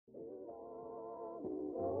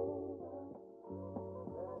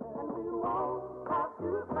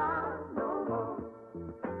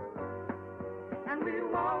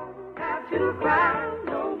to cry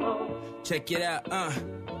no more. Check it out,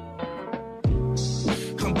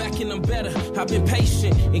 I'm back and I'm better. I've been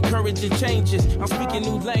patient, encouraging changes. I'm speaking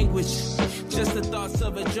new language. Just the thoughts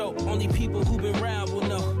of a joke. Only people who've been around will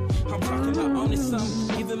know. I'm talking about owning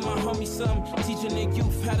something, giving my homie something, teaching the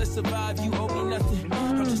youth how to survive. You owe me nothing.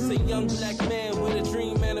 I'm just a young black man with a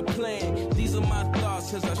dream and a plan. These are my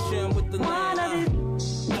thoughts as I share them with the land.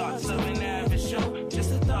 Thoughts of an average show.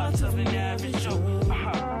 Just the thoughts of an average show.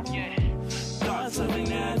 Yeah. Thoughts of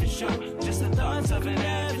an average show. Just the thoughts of an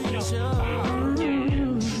average show.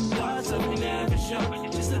 Yeah. Thoughts of an average show.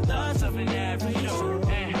 Just the thoughts of an average show.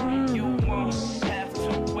 And you won't have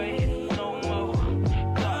to wait no more.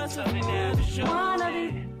 Thoughts of an average show.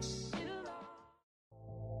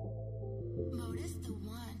 Mo, this the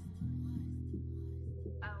one.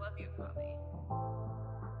 I love you, Bobby.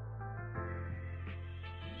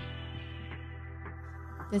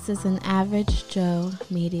 This is an Average Joe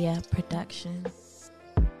Media production.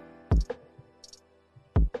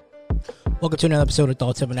 Welcome to another episode of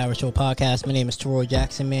Thoughts of an Average Joe podcast. My name is Teroy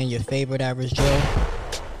Jackson, man, your favorite Average Joe.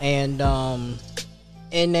 And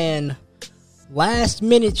then last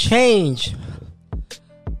minute change.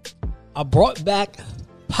 I brought back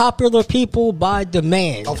Popular People by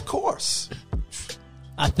Demand. Of course.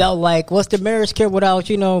 I felt like, what's the marriage care without,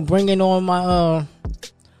 bringing on my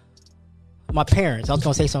parents? I was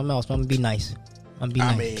gonna say something else, but I'm gonna be nice. I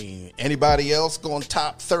mean, anybody else going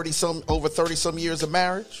top 30 some years of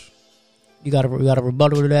marriage? You got a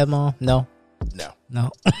rebuttal to that, Mom? No.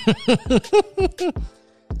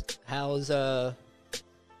 How's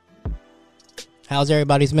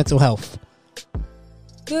everybody's mental health?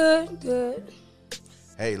 Good.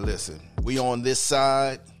 Hey, listen, we on this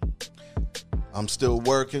side. I'm still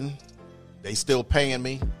working. They still paying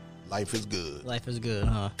me. Life is good. Life is good,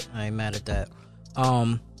 huh? I ain't mad at that.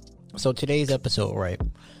 So today's episode, right?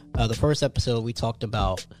 The first episode we talked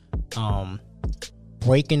about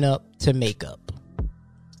breaking up to make up.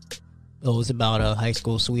 It was about high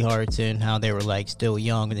school sweethearts and how they were like still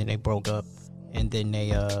young, and then they broke up, and then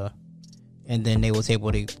they was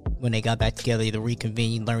able to, when they got back together, to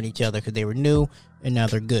reconvene, learn each other because they were new, and now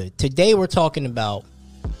they're good. Today we're talking about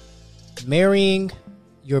marrying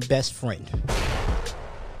your best friend.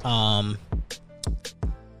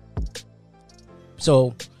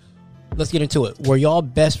 So let's get into it. Were y'all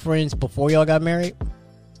best friends before y'all got married?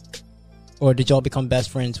 Or did y'all become best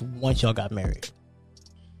friends once y'all got married?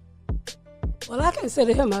 Well, I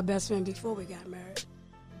consider him my best friend before we got married.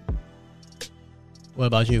 What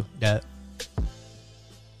about you, Dad?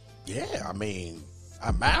 Yeah, I mean,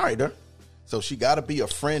 I married her, so she got to be a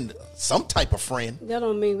friend, some type of friend. That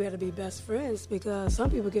don't mean we have to be best friends, because some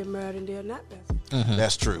people get married and they're not best friends. Mm-hmm.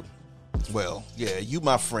 That's true. Well, yeah, you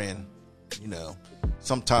my friend.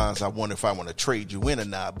 Sometimes I wonder if I want to trade you in or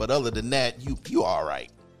not, but other than that, you all right.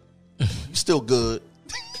 You still good.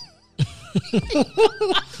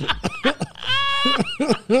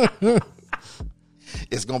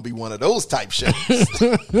 It's gonna be one of those type shows.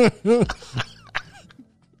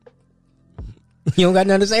 You don't got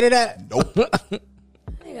nothing to say to that? Nope. I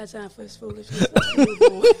ain't got time for this foolishness.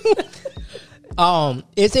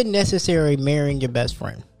 Is it necessary marrying your best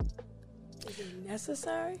friend? Is it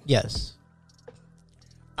necessary? Yes.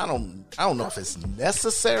 I don't know if it's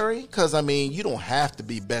necessary, because I mean, you don't have to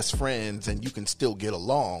be best friends and you can still get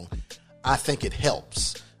along. I think it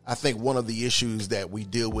helps. I think one of the issues that we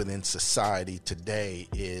deal with in society today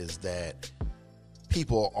is that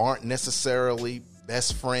people aren't necessarily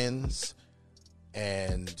best friends,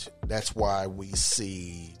 and that's why we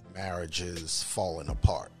see marriages falling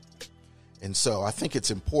apart. And so I think it's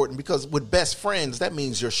important, because with best friends, that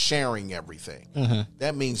means you're sharing everything. Mm-hmm.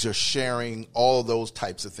 That means you're sharing all those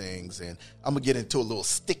types of things. And I'm going to get into a little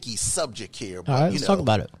sticky subject here. But, all right, let's talk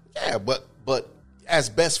about it. Yeah, but as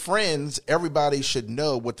best friends, everybody should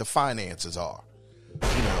know what the finances are.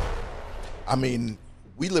 I mean,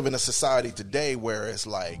 we live in a society today where it's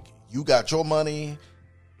like, you got your money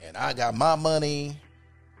and I got my money.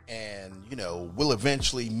 And, we'll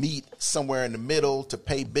eventually meet somewhere in the middle to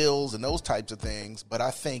pay bills and those types of things. But I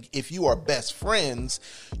think if you are best friends,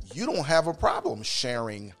 you don't have a problem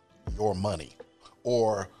sharing your money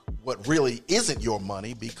or what really isn't your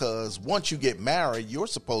money, because once you get married, you're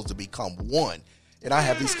supposed to become one. And I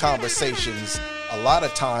have these conversations a lot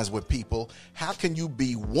of times with people. How can you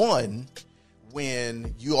be one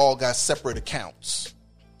when you all got separate accounts?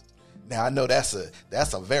 Now, I know that's a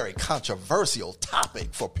very controversial topic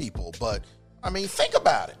for people, but I mean, think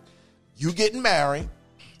about it. You getting married,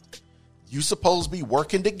 you supposed to be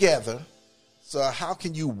working together. So how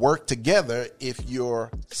can you work together if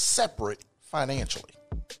you're separate financially?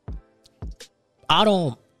 I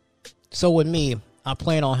don't So with me, I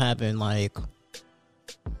plan on having like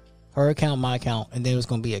her account, my account, and then it's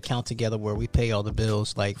gonna be an account together where we pay all the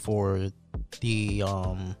bills, like for the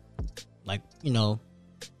like, you know,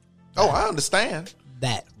 Oh, I understand.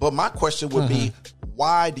 that. But my question would be,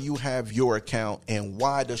 why do you have your account and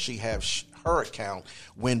why does she have her account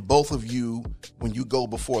when both of you, when you go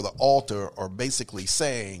before the altar, are basically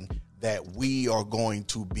saying that we are going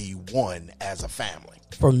to be one as a family?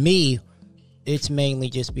 For me, it's mainly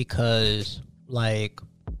just because, like,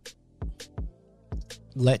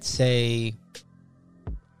 let's say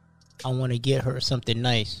I want to get her something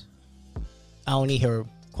nice. I don't need her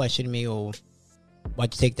questioning me, or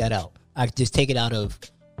why'd you take that out? I could just take it out of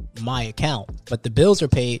my account. But the bills are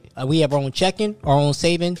paid. We have our own checking, our own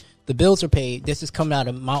saving. The bills are paid. This is coming out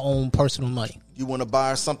of my own personal money. You want to buy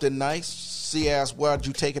her something nice? She asks, why'd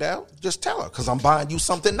you take it out? Just tell her, because I'm buying you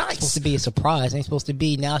something It's supposed nice. to be a surprise. Ain't supposed to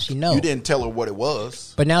be now she knows. You didn't tell her what it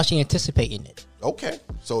was. But now she anticipating it. Okay,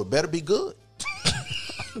 so it better be good.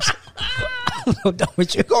 I'm done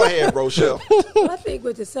with you. Go ahead, Rochelle. I think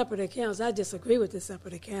with the separate accounts, I disagree with the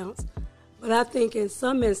separate accounts. But I think in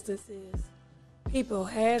some instances, people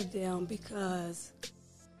have them because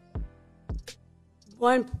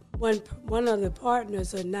one of the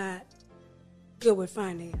partners are not good with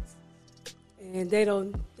finance, and they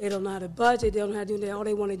don't know how to budget. They don't know how to do that. All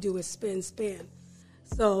they want to do is spend.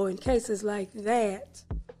 So in cases like that,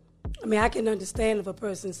 I mean, I can understand if a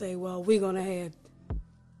person say, "Well, you're gonna have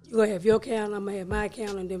your account, I'm gonna have my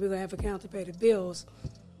account, and then we're gonna have an account to pay the bills."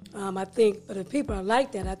 I think, but if people are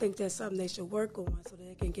like that, I think that's something they should work on so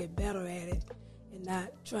they can get better at it and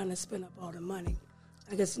not trying to spend up all the money.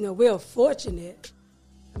 I guess, we're fortunate.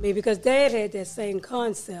 I mean, because Dad had that same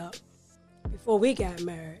concept before we got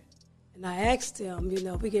married. And I asked him,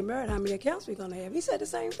 if we get married, how many accounts we going to have? He said the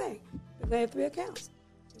same thing. We're going to have 3 accounts.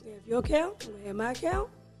 We're going to have your account, we're going to have my account,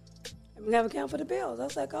 and we're going to have an account for the bills. I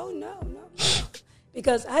was like, oh, no.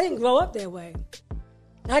 Because I didn't grow up that way.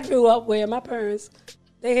 I grew up where my parents,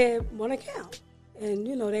 they had one account. And,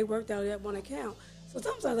 they worked out of that one account. So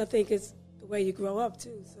sometimes I think it's the way you grow up,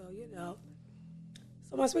 too. So,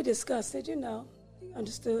 so once we discussed it, he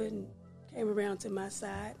understood and came around to my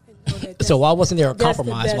side. And that So why wasn't there a that's the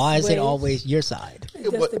compromise? best Why is way. it always your side?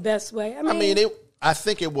 That's the best way. I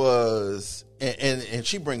think it was, and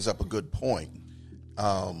she brings up a good point. I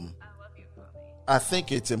love you, Bobby. I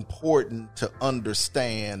think it's important to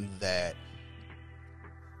understand that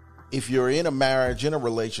if you're in a marriage, in a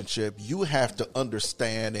relationship, you have to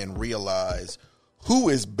understand and realize who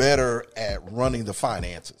is better at running the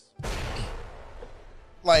finances.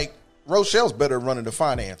 Like, Rochelle's better at running the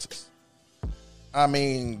finances. I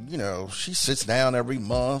mean, she sits down every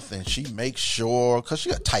month and she makes sure, because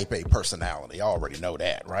she's a type A personality. I already know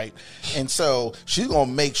that, right? And so she's going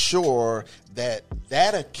to make sure that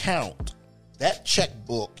account, that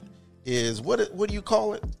checkbook is, what do you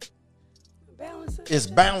call it? Is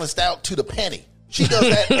balanced out to the penny. She does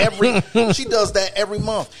that every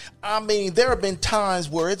month. I mean, there have been times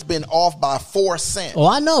where it's been off by 4 cents. Oh,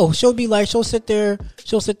 I know. She'll sit there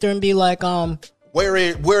and be like, where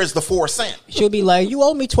is the 4 cent? she'll be like, you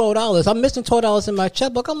owe me $12. I'm missing $12 in my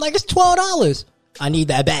checkbook. I'm like, it's $12. I need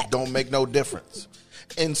that back. Don't make no difference.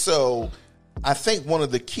 And so I think one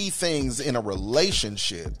of the key things in a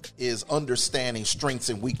relationship is understanding strengths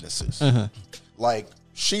and weaknesses. Like,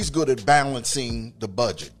 she's good at balancing the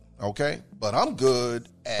budget, okay? But I'm good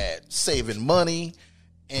at saving money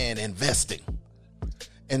and investing.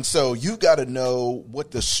 And so you got to know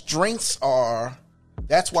what the strengths are.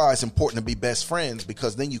 That's why it's important to be best friends,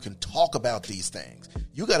 because then you can talk about these things.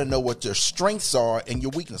 You got to know what your strengths are and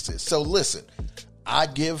your weaknesses. So listen, I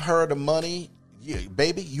give her the money. Yeah,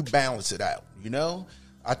 baby, you balance it out.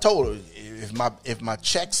 I told her if my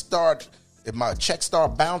checks start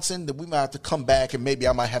bouncing, then we might have to come back and maybe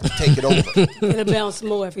I might have to take it over. It'll bounce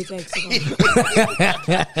more if he takes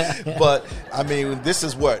it over. But I mean, this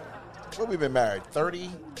is what we've been married 30.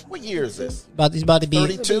 What year is this? He's about to be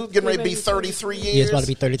 32, getting ready to be 33 years. Yeah, it's about to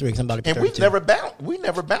be 33 because I'm about to be And 32. we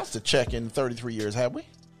never bounced a check in 33 years, have we?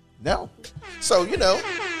 No. So,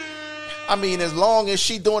 I mean, as long as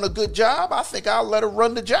she doing a good job, I think I'll let her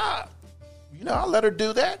run the job. I'll let her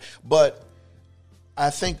do that. But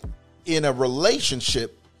I think in a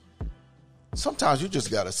relationship, sometimes you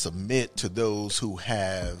just got to submit to those who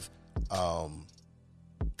have,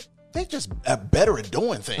 they just are better at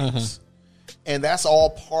doing things. And that's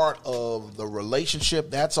all part of the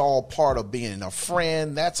relationship. That's all part of being a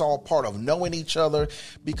friend. That's all part of knowing each other,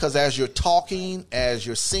 because as you're talking, as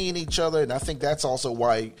you're seeing each other, and I think that's also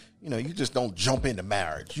why you just don't jump into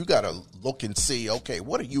marriage. You got to look and see, okay,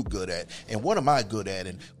 what are you good at? And what am I good at?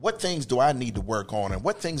 And what things do I need to work on? And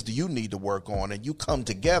what things do you need to work on? And you come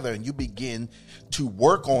together and you begin to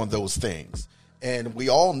work on those things. And we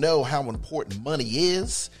all know how important money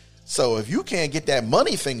is. So if you can't get that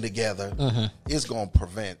money thing together, it's going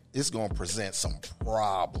to present some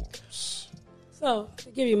problems. So to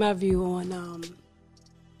give you my view on,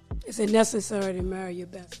 is it necessary to marry your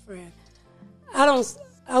best friend?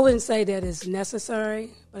 I wouldn't say that it's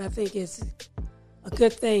necessary, but I think it's a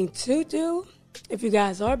good thing to do if you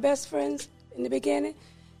guys are best friends in the beginning,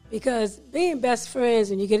 because being best friends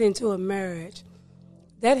and you get into a marriage,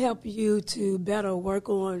 that helps you to better work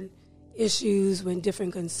on issues when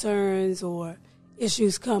different concerns or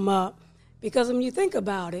issues come up. Because when you think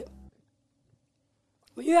about it,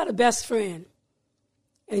 when you have a best friend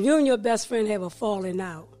and you and your best friend have a falling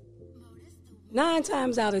out, 9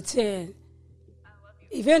 times out of 10,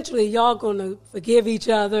 eventually y'all going to forgive each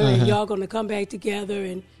other and y'all going to come back together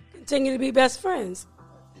and continue to be best friends.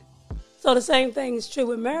 So the same thing is true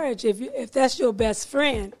with marriage. If that's your best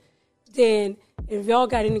friend, then if y'all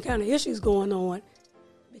got any kind of issues going on,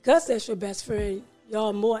 because that's your best friend,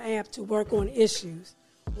 y'all more apt to work on issues.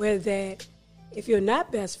 Where that if you're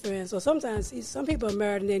not best friends, or sometimes some people are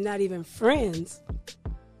married and they're not even friends,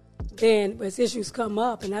 then as issues come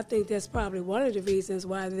up, and I think that's probably one of the reasons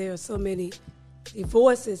why there are so many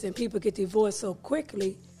divorces and people get divorced so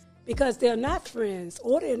quickly, because they're not friends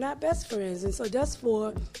or they're not best friends. And so just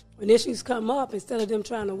for when issues come up, instead of them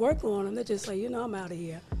trying to work on them, they just say, I'm out of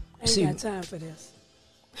here. I ain't got time for this.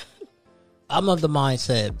 I'm of the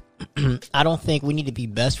mindset, I don't think we need to be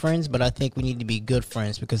best friends, but I think we need to be good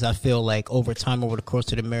friends, because I feel like over time, over the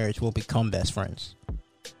course of the marriage, we'll become best friends.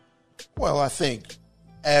 Well, I think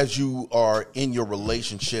as you are in your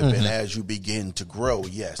relationship and as you begin to grow,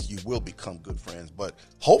 yes, you will become good friends, but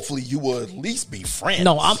hopefully you will at least be friends.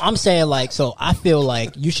 No, I'm saying so I feel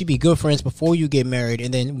like you should be good friends before you get married,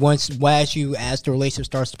 and then as the relationship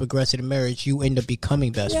starts to progress in the marriage, you end up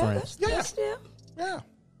becoming best friends. Yeah.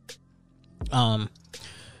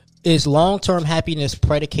 Is long-term happiness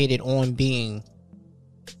predicated on being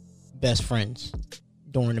best friends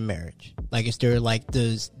during the marriage? Like, is there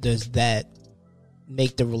does that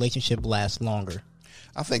make the relationship last longer?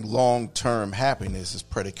 I think long-term happiness is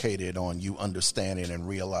predicated on you understanding and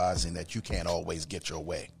realizing that you can't always get your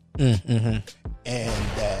way. And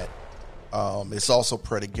that it's also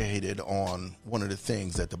predicated on one of the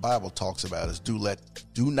things that the Bible talks about is do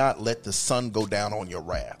not let the sun go down on your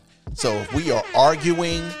wrath. So if we are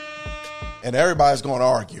arguing, and everybody's going to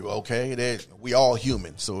argue, okay? We all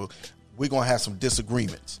human, so we're going to have some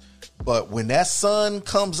disagreements. But when that sun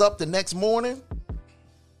comes up the next morning,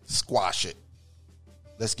 squash it.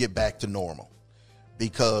 Let's get back to normal.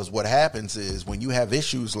 Because what happens is when you have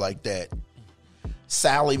issues like that,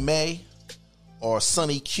 Sally Mae or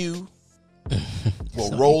Sonny Q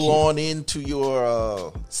will roll on into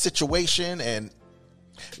your situation, and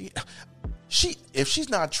if she's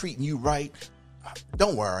not treating you right,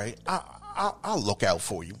 don't worry. I'll look out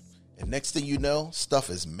for you. And next thing you know, stuff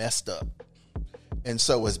is messed up. And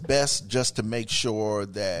so it's best just to make sure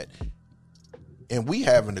that, and we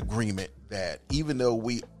have an agreement that even though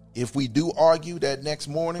if we do argue that next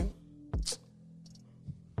morning,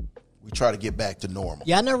 we try to get back to normal.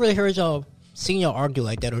 Yeah, I never really seen y'all argue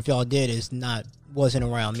like that, or if y'all did, wasn't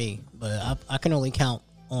around me. But I can only count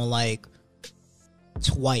on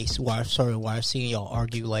twice where I've seen y'all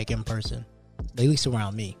argue in person, at least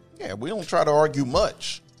around me. Yeah, we don't try to argue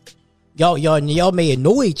much. Y'all may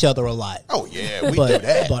annoy each other a lot. Oh yeah, we do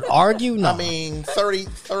that. But argue, no. I mean,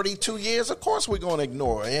 32 years, of course we're going to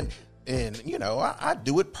ignore it. And I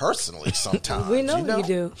do it personally sometimes. We know you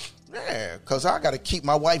do. Yeah, because I got to keep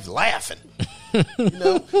my wife laughing.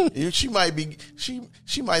 She might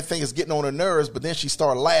think it's getting on her nerves, but then she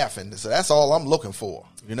start laughing. So that's all I'm looking for,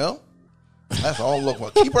 That's all I'm looking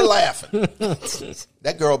for. Keep her laughing.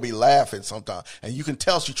 That girl be laughing sometimes, and you can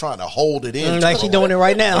tell she's trying to hold it in. Like she's doing it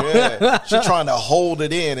right now. Yeah, she's trying to hold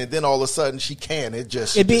it in, and then all of a sudden she can't.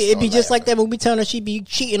 It'd be just like that when we tell her she be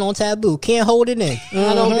cheating on Taboo. Can't hold it in.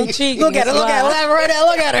 I don't be cheating. Look at her. Look at her.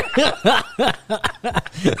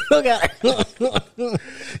 Look at her.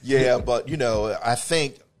 Yeah, but I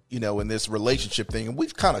think in this relationship thing, and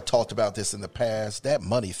we've kind of talked about this in the past. That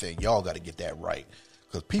money thing, y'all got to get that right.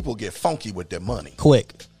 Because people get funky with their money.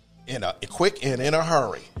 Quick and in a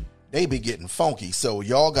hurry. They be getting funky. So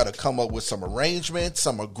y'all got to come up with some arrangements,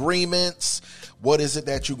 some agreements. What is it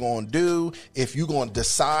that you're going to do? If you're going to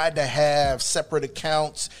decide to have separate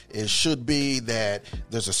accounts, it should be that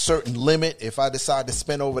there's a certain limit. If I decide to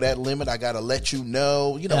spend over that limit, I got to let you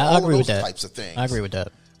know. I all agree of with those that. Types of things. I agree with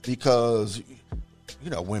that. because,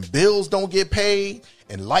 when bills don't get paid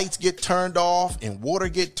and lights get turned off and water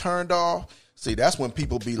get turned off, see, that's when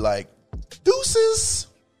people be like, deuces,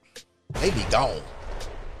 they be gone.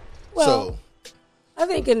 Well, I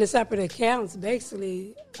think in the separate accounts,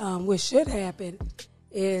 basically, what should happen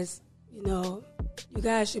is, you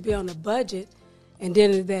guys should be on a budget, and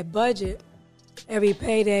then in that budget, every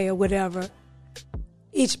payday or whatever,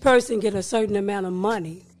 each person get a certain amount of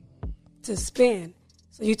money to spend.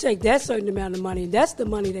 So you take that certain amount of money, and that's the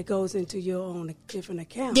money that goes into your own different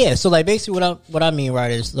account. Yeah, so like basically what I mean,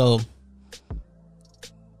 right, is so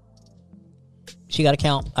she got an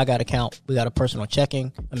account, I got an account, we got a personal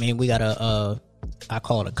checking. I mean, we got I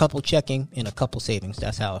call it a couple checking and a couple savings.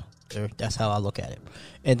 That's how I look at it.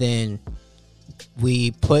 And then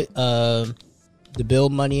we put the bill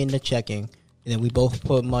money in the checking, and then we both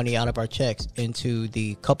put money out of our checks into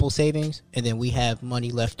the couple savings, and then we have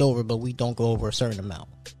money left over, but we don't go over a certain amount.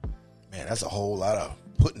 Man, that's a whole lot of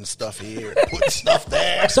putting stuff here, putting stuff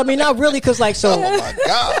there. So I mean, not really, because like, so oh my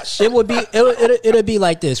gosh, it'd be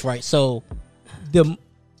like this, right? So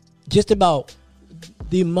just about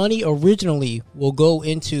the money originally will go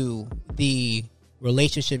into the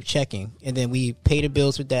relationship checking, and then we pay the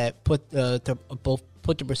bills with that. Put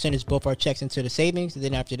the percentage both our checks into the savings, and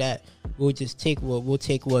then after that, we'll just take what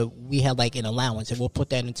we have like in allowance, and we'll put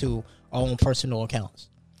that into our own personal accounts.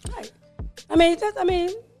 Right. I mean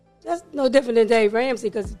that's no different than Dave Ramsey,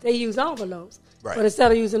 because they use envelopes. Right. But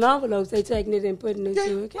instead of using envelopes, they taking it and putting it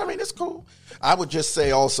into account. I mean, it's cool. I would just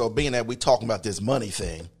say also, being that we talking about this money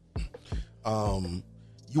thing,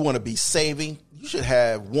 you want to be saving. You should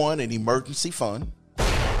have, one, an emergency fund.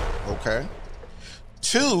 Okay.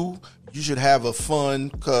 2, you should have a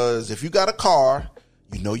fund, because if you got a car,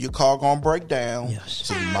 your car gonna break down. Yes.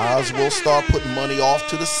 So you might as well start putting money off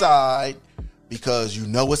to the side, because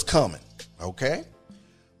it's coming. Okay.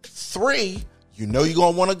 3, you're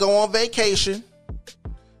gonna want to go on vacation,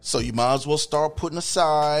 so you might as well start putting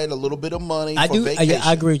aside a little bit of money for vacation.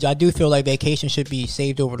 I agree. I do feel like vacation should be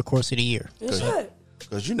saved over the course of the year. It should.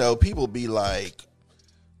 Because, people be like,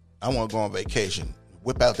 I want to go on vacation.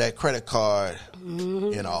 Whip out that credit card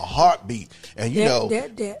in a heartbeat. And,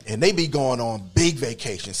 and they be going on big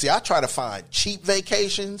vacations. See, I try to find cheap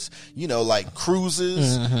vacations, like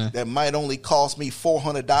cruises that might only cost me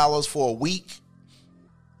 $400 for a week.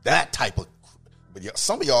 That type of, but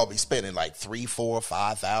some of y'all be spending like $3,000,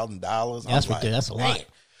 $4,000, $5,000. That's what that's a lot.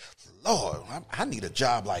 Lord, I need a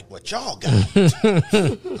job like what y'all got.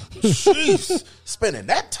 Jeez, spending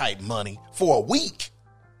that type money for a week.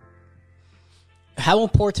 How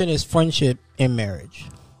important is friendship in marriage?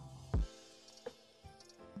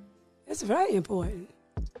 It's very important.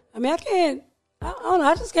 I mean, I don't know,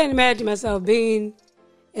 I just can't imagine myself being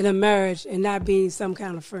in a marriage and not being some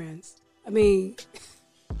kind of friends. I mean,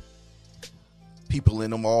 people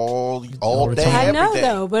in them all day, I know, every day.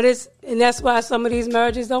 though, but and that's why some of these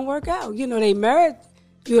marriages don't work out. You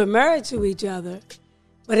are married to each other,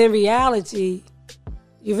 but in reality,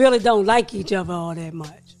 you really don't like each other all that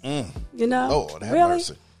much. Lord, have really?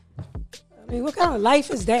 mercy. I mean, what kind of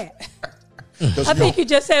life is that? I think you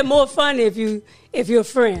just have more fun if you're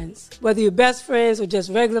friends, whether you're best friends or just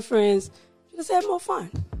regular friends. You just have more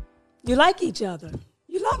fun. You like each other.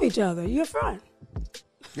 You love each other. You're friends.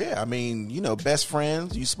 Yeah, I mean, best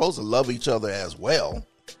friends, you're supposed to love each other as well.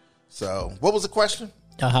 So, what was the question?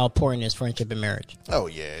 How important is friendship in marriage? Oh,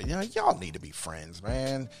 yeah. Y'all need to be friends,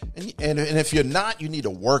 man. And if you're not, you need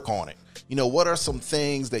to work on it. What are some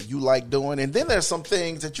things that you like doing? And then there's some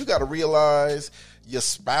things that you got to realize your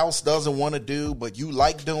spouse doesn't want to do, but you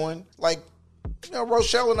like doing. Like,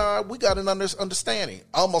 Rochelle and I, we got an understanding.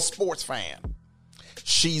 I'm a sports fan.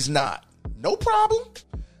 She's not. No problem.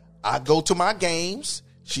 I go to my games.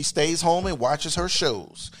 She stays home and watches her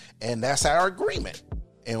shows. And that's our agreement.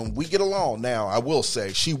 And we get along. Now, I will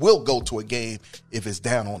say, she will go to a game if it's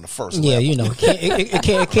down on the first level. Yeah, it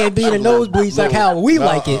can't be in the nosebleeds like how we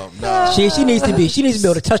like it. She needs to be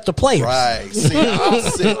able to touch the players. Right. See, I'll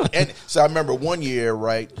sit. And so I remember one year,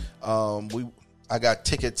 right, I got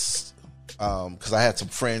tickets because I had some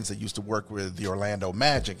friends that used to work with the Orlando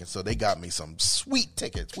Magic, and so they got me some sweet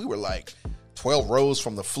tickets. We were like 12 rows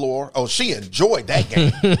from the floor. Oh, she enjoyed that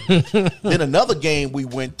game. Then another game we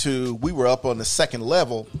went to, we were up on the second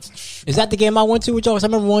level. Is that the game I went to with y'all? I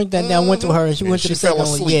remember one that I went to her and she went to the second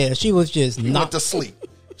one. Yeah, she was just went to sleep.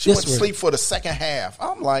 She went to sleep for the second half.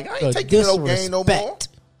 I'm like, I ain't taking no game no more.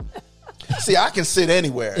 See, I can sit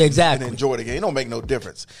anywhere and enjoy the game. It don't make no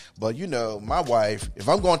difference. But, my wife, if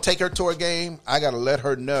I'm going to take her to a game, I got to let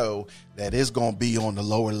her know that it's going to be on the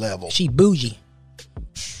lower level. She bougie.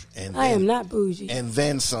 And I am not bougie. And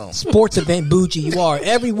then some. Sports event bougie, you are.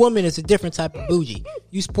 Every woman is a different type of bougie.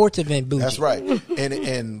 You sports event bougie. That's right.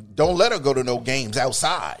 And don't let her go to no games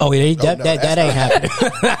outside. Oh, yeah, that ain't happening.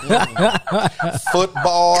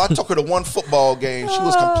 Football. I took her to one football game. She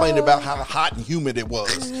was complaining about how hot and humid it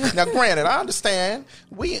was. Now, granted, I understand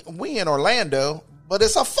we in Orlando, but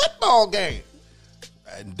it's a football game.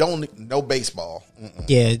 No baseball. Mm-mm.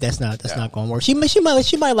 Yeah, that's not going to work. She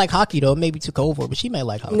might like hockey though. Maybe took over, but she might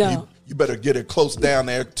like hockey. No. You better get her close down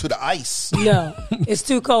there to the ice. No, it's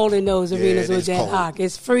too cold in those arenas it with is that cold. hockey.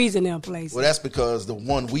 It's freezing in places. Well, that's because the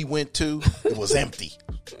one we went to, it was empty.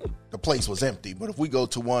 The place was empty. But if we go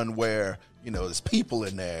to one where, there's people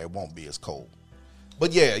in there, it won't be as cold.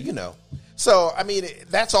 But yeah, So, I mean,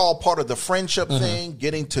 that's all part of the friendship thing,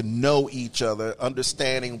 getting to know each other,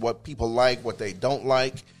 understanding what people like, what they don't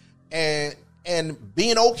like, and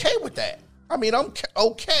being okay with that. I mean, I'm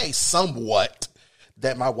okay somewhat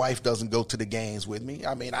that my wife doesn't go to the games with me.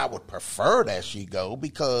 I mean, I would prefer that she go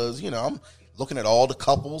because, I'm looking at all the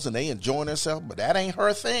couples and they enjoying themselves, but that ain't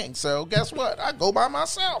her thing. So guess what? I go by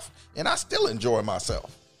myself and I still enjoy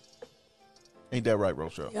myself. Ain't that right,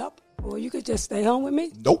 Rochelle? Yep. Well, you could just stay home with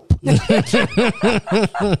me. Nope.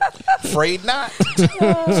 Afraid not.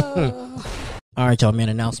 All right, y'all, man.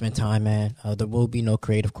 Announcement time, man. There will be no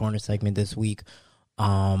Creative Corner segment this week.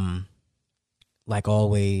 Like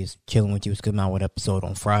always, Chilling With You is coming out with an episode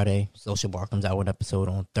on Friday. Social Bar comes out with an episode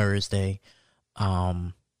on Thursday.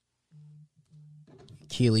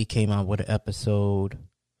 Keely came out with an episode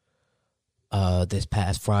this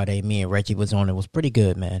past Friday. Me and Reggie was on. It was pretty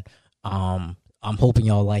good, man. I'm hoping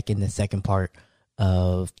y'all liking the second part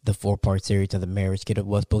of the 4-part series of the marriage kit. It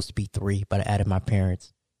was supposed to be 3, but I added my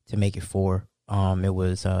parents to make it 4. It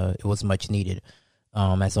was much needed.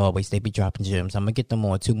 As always, they be dropping gems. I'm gonna get them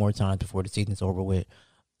on 2 more times before the season's over with.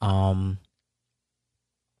 I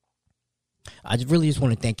really just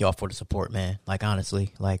want to thank y'all for the support, man. Like,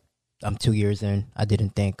 honestly, like, I'm 2 years in. I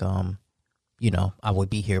didn't think, I would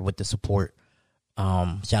be here with the support.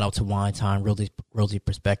 Shout out to Wine Time, Rosie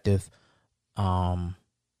Perspective,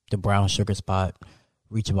 the Brown Sugar Spot,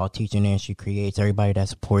 Reach About Teaching and She Creates. Everybody that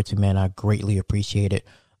supports you, man, I greatly appreciate it.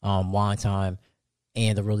 Wine Time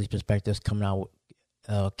and the Rosie Perspectives came out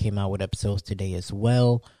with episodes today as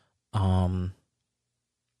well.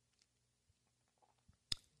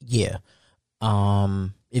 Yeah.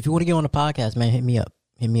 If you want to get on the podcast, man, hit me up,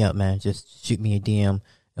 man. Just shoot me a DM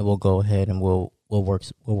and we'll go ahead and we'll work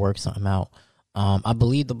something out. I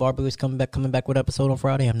believe the Barbie is coming back with episode on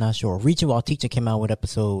Friday. I'm not sure. Reaching While Teaching came out with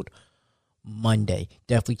episode Monday.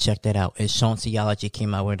 Definitely check that out. And Sean Theology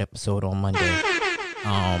came out with an episode on Monday.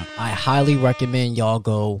 I highly recommend y'all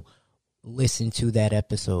go listen to that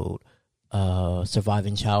episode.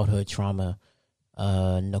 Surviving Childhood Trauma.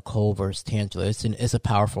 Nicole versus Tangela. It's a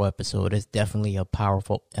powerful episode. It's definitely a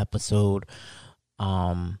powerful episode.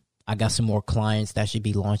 I got some more clients that should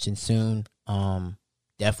be launching soon.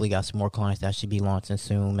 Definitely got some more clients that should be launching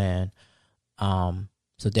soon, man.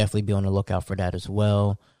 So definitely be on the lookout for that as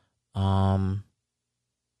well. And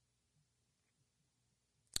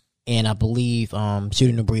I believe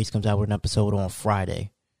Shooting the Breeze comes out with an episode on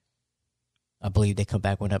Friday. I believe they come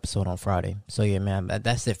back with an episode on Friday. So yeah, man,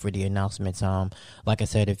 that's it for the announcements. Like I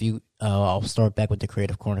said, I'll start back with the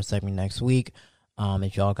Creative Corner segment next week.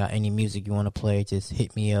 If y'all got any music you want to play, just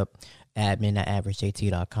hit me up,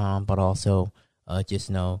 admin@averagejt.com. But also,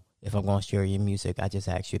 just know if I'm going to share your music, I just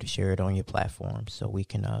ask you to share it on your platform so we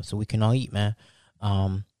can all eat, man.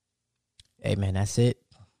 Hey, man, that's it.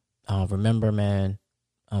 Remember, man,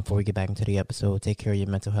 before we get back into the episode, take care of your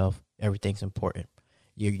mental health. Everything's important.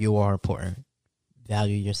 You are important.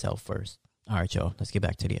 Value yourself first. All right, y'all. Let's get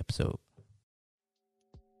back to the episode.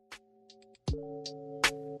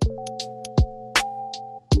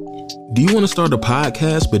 Do you want to start a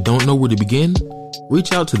podcast but don't know where to begin?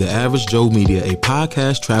 Reach out to The Average Joe Media, a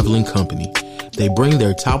podcast traveling company. They bring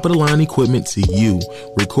their top-of-the-line equipment to you,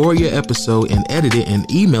 record your episode, and edit it and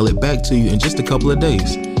email it back to you in just a couple of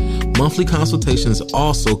days. Monthly consultations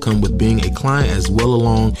also come with being a client as well,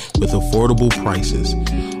 along with affordable prices.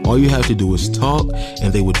 All you have to do is talk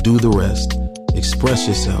and they will do the rest. Express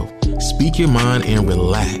yourself, speak your mind, and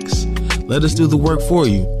relax. Let us do the work for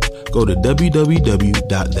you. Go to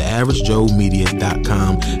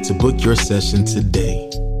www.theaveragejoemedia.com to book your session today.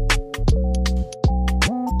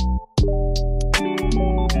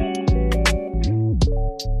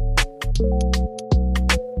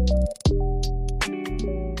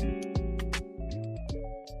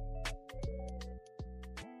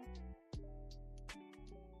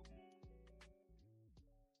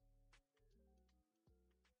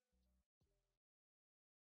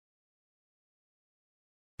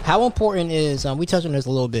 How important is we touched on this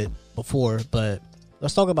a little bit before, but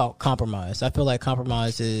let's talk about compromise. I feel like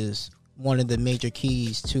compromise is one of the major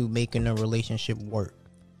keys to making a relationship work.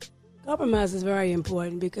 Compromise is very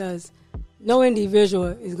important because no individual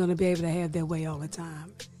is going to be able to have their way all the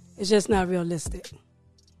time. It's just not realistic.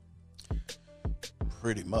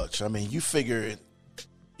 Pretty much. I mean, you figure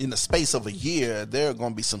in the space of a year, there are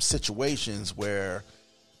going to be some situations where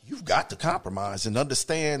you've got to compromise and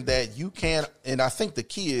understand that you can't. And I think the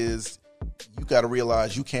key is you got to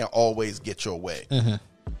realize you can't always get your way. Mm-hmm.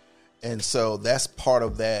 And so that's part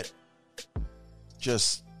of that,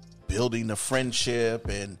 just building the friendship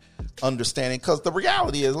and understanding, because the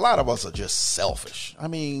reality is a lot of us are just selfish. I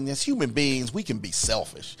mean, as human beings, we can be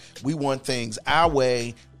selfish. We want things our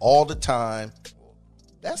way all the time.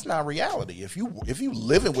 That's not reality. If you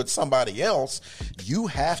living with somebody else, you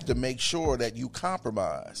have to make sure that you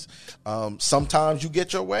compromise. Sometimes you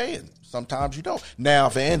get your way and sometimes you don't. Now,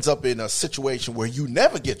 if it ends up in a situation where you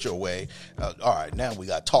never get your way, all right, now we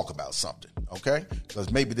got to talk about something, okay?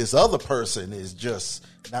 Because maybe this other person is just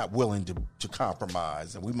not willing to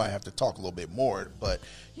compromise, and we might have to talk a little bit more. But,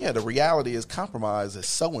 yeah, the reality is compromise is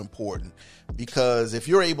so important, because if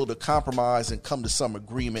you're able to compromise and come to some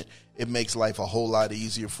agreement, it makes life a whole lot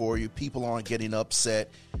easier for you. People aren't getting upset.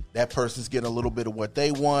 That person's getting a little bit of what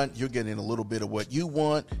they want. You're getting a little bit of what you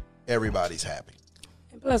want. Everybody's happy.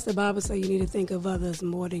 And plus, the Bible says you need to think of others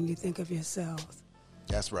more than you think of yourself.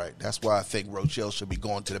 That's right. That's why I think Rochelle should be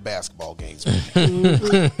going to the basketball games.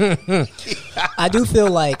 I do feel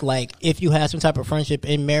like if you have some type of friendship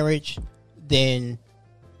in marriage, then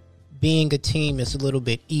being a team is a little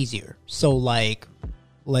bit easier. So, like,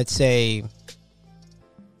 let's say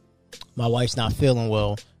my wife's not feeling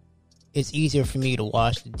well, it's easier for me to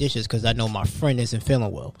wash the dishes because I know my friend isn't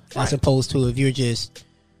feeling well. Right. As opposed to if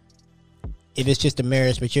it's just a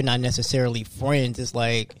marriage, but you're not necessarily friends, it's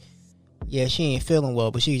like, yeah, she ain't feeling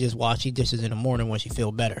well, but she just wash the dishes in the morning when she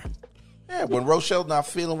feel better. Yeah, when Rochelle's not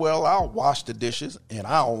feeling well, I'll wash the dishes, and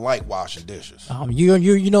I don't like washing dishes.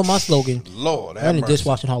 You know my slogan. Lord, I'm in the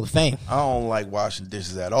Dishwashing Hall of Fame. I don't like washing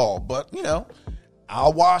dishes at all, but,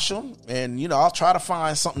 I'll wash them, and, I'll try to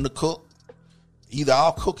find something to cook. Either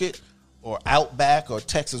I'll cook it, or Outback or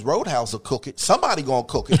Texas Roadhouse will cook it. Somebody gonna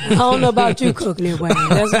cook it. I don't know about you cooking it, Wayne.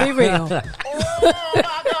 Let's be real. Oh,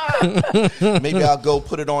 my God. Maybe I'll go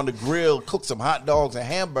put it on the grill, cook some hot dogs and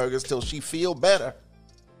hamburgers till she feel better.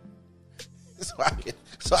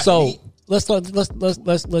 So let's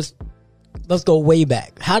go way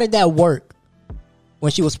back. How did that work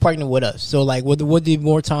when she was pregnant with us? So, like, what did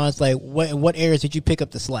more times, like, what areas did you pick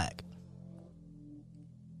up the slack?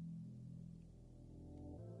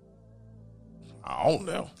 I don't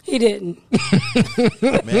know. He didn't.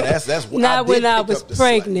 Man, that's what not when I was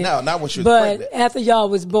pregnant. No, not when she was pregnant. But after y'all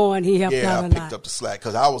was born, he helped out a lot. Yeah, I picked up the slack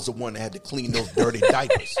because I was the one that had to clean those dirty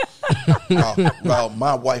diapers. While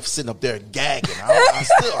my wife sitting up there gagging.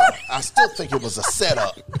 I still think it was a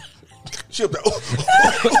setup. She was like,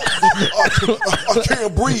 I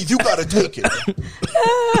can't breathe. You got to take it.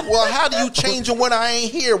 Well, how do you change it when I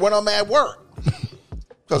ain't here, when I'm at work?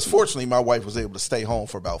 Because fortunately, my wife was able to stay home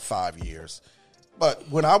for about 5 years. But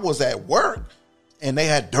when I was at work and they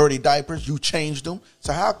had dirty diapers, you changed them.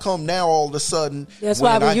 So how come now all of a sudden, that's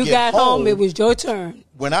why when you got home, it was your turn.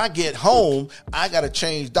 When I get home, I got to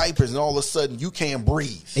change diapers, and all of a sudden you can't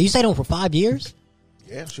breathe. And you stayed home for 5 years?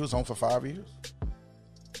 Yeah, she was home for 5 years.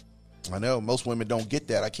 I know most women don't get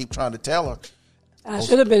that. I keep trying to tell her. I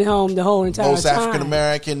should have been home the whole entire time. Most African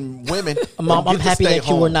American women. Mom, I'm happy that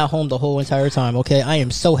you were not home the whole entire time, okay? I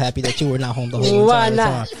am so happy that you were not home the whole entire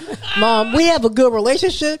time. Mom, we have a good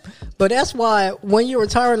relationship, but that's why when you're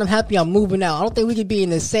retiring, I'm happy I'm moving out. I don't think we could be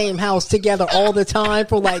in the same house together all the time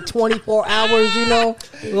for like 24 hours,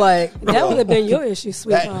 Like, that would have been your issue,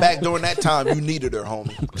 sweetheart. Back during that time, you needed her,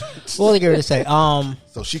 homie. What was I going to say?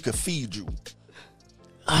 So she could feed you.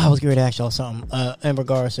 I was going to ask y'all something in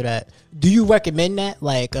regards to that. Do you recommend that?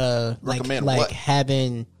 Like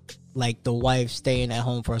having like the wife staying at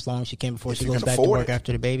home for as long as she can before she goes back to work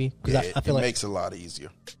after the baby? Because I feel like it makes it a lot easier.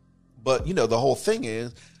 But the whole thing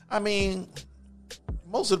is, I mean,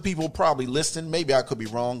 most of the people probably listening, maybe I could be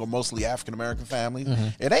wrong, or mostly African American families.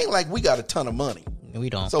 Mm-hmm. It ain't like we got a ton of money. We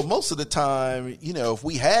don't. So most of the time, if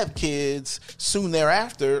we have kids soon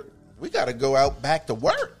thereafter, we got to go out back to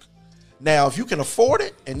work. Now, if you can afford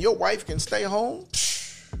it and your wife can stay home,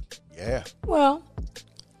 yeah. Well,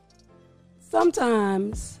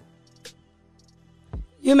 sometimes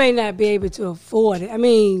you may not be able to afford it. I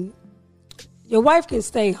mean, your wife can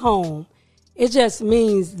stay home. It just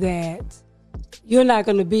means that you're not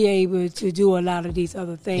going to be able to do a lot of these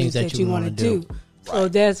other things that you want to do. So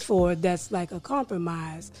that's like a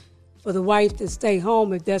compromise for the wife to stay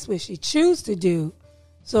home if that's what she chooses to do,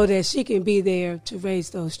 so that she can be there to raise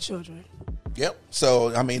those children. Yep.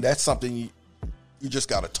 So, I mean, that's something you just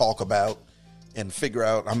got to talk about and figure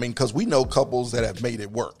out. I mean, because we know couples that have made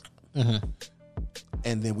it work. Mm-hmm.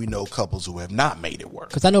 And then we know couples who have not made it work.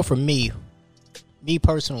 Because I know for me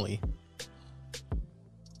personally,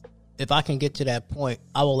 if I can get to that point,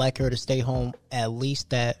 I would like her to stay home at least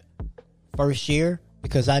that first year,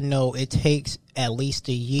 because I know it takes at least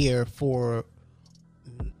a year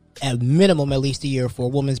at minimum, at least a year for a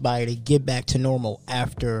woman's body to get back to normal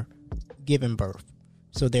after giving birth.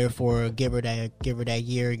 So therefore, give her that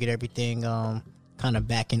year, get everything kind of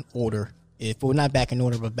back in order. If we're not back in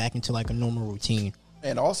order, but back into like a normal routine.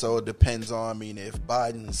 And also, it depends on, I mean, if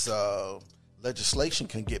Biden's legislation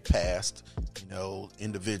can get passed,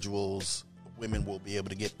 individuals, women will be able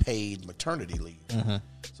to get paid maternity leave. Mm-hmm.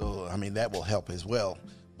 So, I mean, that will help as well.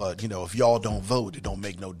 But, if y'all don't vote, it don't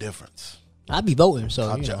make no difference. I'd be voting, so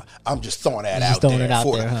I'm just throwing that out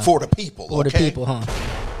there for the people. For the people, huh?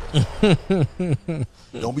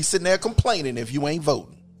 Don't be sitting there complaining if you ain't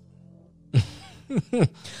voting.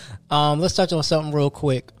 Let's touch on something real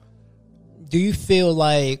quick. Do you feel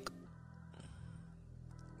like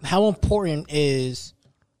how important is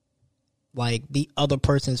like the other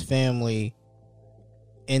person's family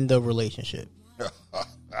in the relationship?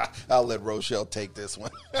 I'll let Rochelle take this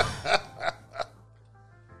one.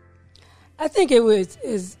 I think it'd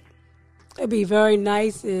be very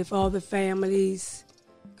nice if all the families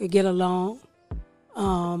could get along.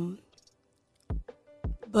 But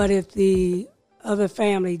if the other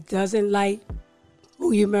family doesn't like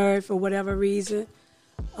who you married for whatever reason,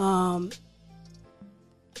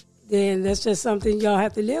 then that's just something y'all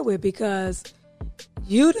have to live with, because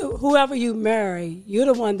whoever you marry, you're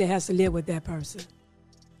the one that has to live with that person,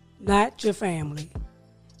 not your family.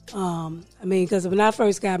 Because when I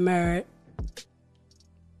first got married,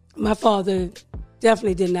 my father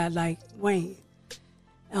definitely did not like Wayne.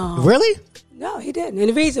 Really? No, he didn't. And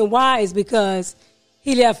the reason why is because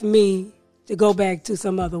he left me to go back to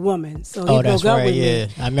some other woman. So he broke up with me.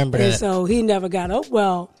 I remember and that. So he never got over.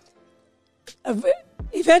 Well,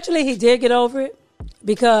 eventually he did get over it,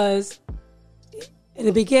 because in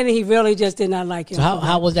the beginning he really just did not like him. So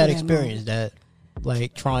how was that experience? That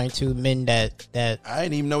like trying to mend that I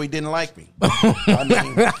didn't even know he didn't like me.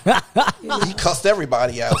 I mean, he cussed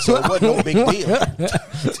everybody out, so it wasn't no big deal.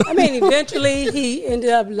 I mean, eventually he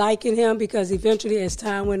ended up liking him, because eventually as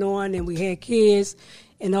time went on and we had kids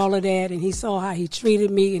and all of that, and he saw how he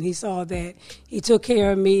treated me, and he saw that he took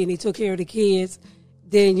care of me and he took care of the kids.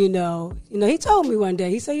 Then, he told me one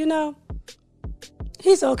day, he said,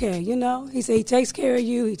 he's okay, He said he takes care of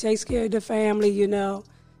you, he takes care of the family,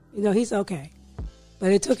 he's okay.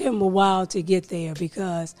 But it took him a while to get there,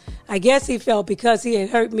 because I guess he felt because he had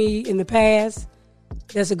hurt me in the past,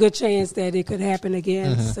 there's a good chance that it could happen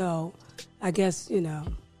again. Mm-hmm. So I guess,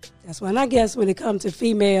 that's why. And I guess when it comes to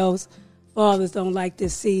females, fathers don't like to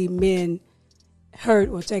see men hurt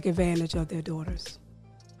or take advantage of their daughters.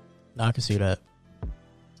 No, I can see that.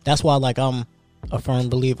 That's why, I'm a firm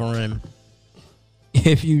believer in,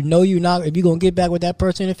 if you're going to get back with that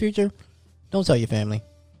person in the future, don't tell your family.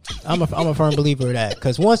 I'm a firm believer of that,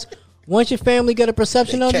 because once your family get a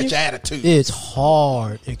perception of you, catch attitudes. It's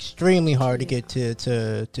hard, extremely hard to get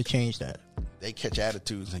to change that. They catch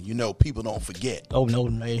attitudes, and people don't forget. Oh no,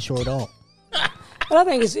 they sure don't. But I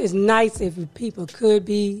think it's nice if people could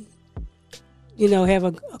be, have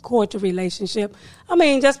a cordial relationship.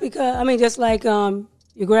 Just like your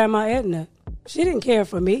grandma Edna, she didn't care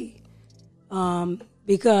for me,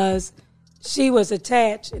 because she was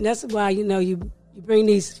attached, and that's why you bring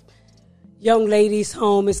these young ladies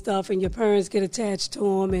home and stuff, and your parents get attached to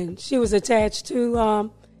them. And she was attached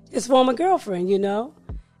to his former girlfriend,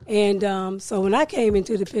 And so when I came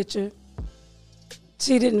into the picture,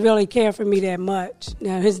 she didn't really care for me that much.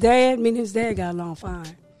 Now, his dad got along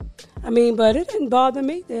fine. But it didn't bother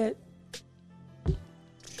me that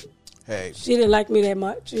she didn't like me that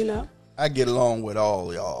much, I get along with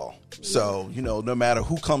all y'all. So, no matter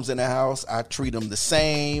who comes in the house, I treat them the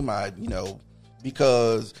same.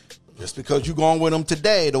 Because just because you're going with them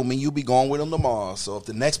today don't mean you'll be going with them tomorrow. So if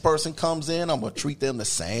the next person comes in, I'm going to treat them the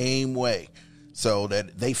same way so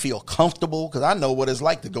that they feel comfortable. Because I know what it's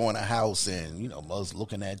like to go in a house and, mother's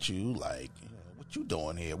looking at you like, what you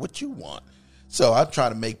doing here? What you want? So I try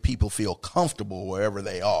to make people feel comfortable wherever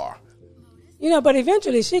they are. But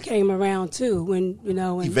eventually she came around too when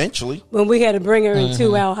eventually when we had to bring her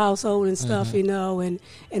into our household and stuff, and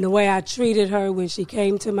the way I treated her when she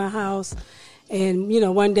came to my house. And,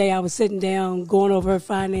 one day I was sitting down going over her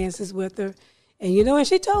finances with her, And, and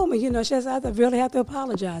she told me, she says, I really have to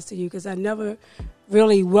apologize to you because I never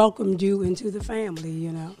really welcomed you into the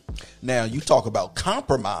family, Now, you talk about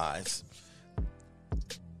compromise.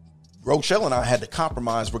 Rochelle and I had to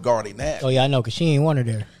compromise regarding that. Oh, yeah, I know, because she ain't want her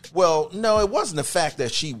there. Well, no, it wasn't the fact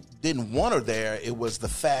that she didn't want her there. It was the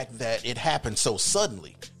fact that it happened so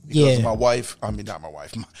suddenly. Because my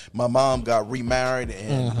mom got remarried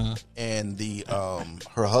and the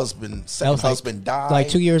her second husband died. Like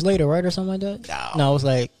 2 years later, right? Or something like that? No, it was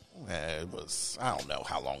like... It was, I don't know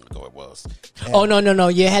how long ago it was. And no.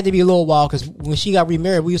 Yeah, it had to be a little while because when she got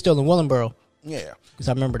remarried, we were still in Willingboro. Yeah. Because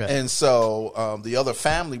I remember that. And so the other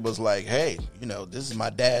family was like, hey, this is my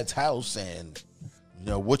dad's house and,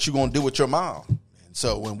 what you going to do with your mom? And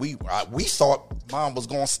so when we thought mom was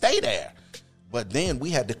going to stay there. But then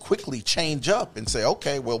we had to quickly change up and say,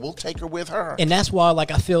 okay, well, we'll take her with her. And that's why,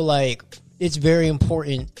 I feel like it's very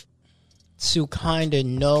important to kind of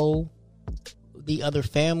know the other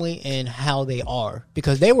family and how they are.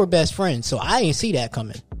 Because they were best friends, so I didn't see that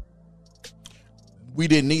coming. We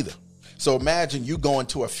didn't either. So imagine you going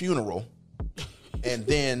to a funeral, and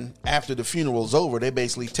then after the funeral's over, they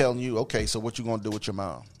basically telling you, okay, so what you going to do with your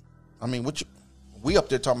mom? I mean, we up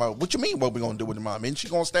there talking about, what you mean what we going to do with your mom? Isn't she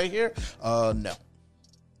going to stay here? No.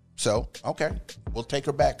 So, okay, we'll take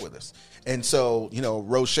her back with us. And so,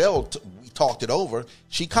 Rochelle, we talked it over.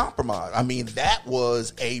 She compromised. I mean, that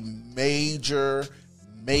was a major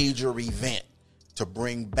event to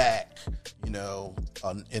bring back,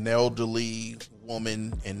 an elderly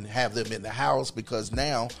woman and have them in the house because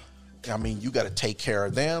now, I mean, you got to take care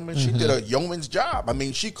of them. And she did a yeoman's job. I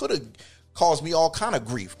mean, she could have caused me all kind of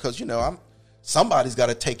grief because, somebody's got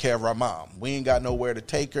to take care of our mom. We ain't got nowhere to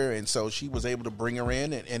take her. And so she was able to bring her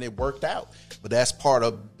in and it worked out. But that's part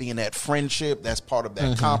of being that friendship. That's part of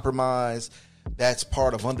that compromise. That's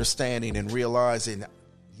part of understanding and realizing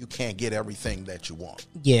you can't get everything that you want.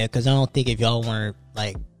 Yeah, because I don't think if y'all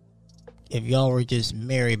were just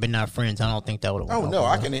married but not friends, I don't think that would have worked. Oh, no,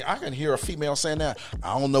 I can hear a female saying that.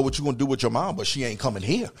 I don't know what you're going to do with your mom, but she ain't coming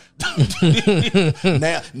here.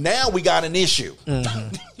 Now we got an issue.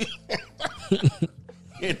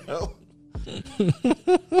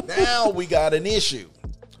 Now we got an issue.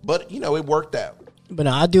 But, it worked out. But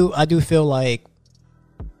no, I do feel like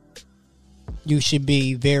you should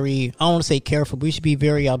be very, I don't want to say careful, but you should be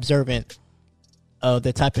very observant of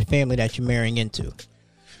the type of family that you're marrying into.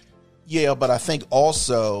 Yeah, but I think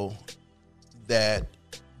also that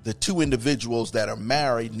the two individuals that are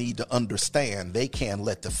married need to understand they can't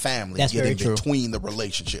let the family get in between the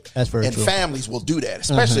relationship. That's very true. And families will do that,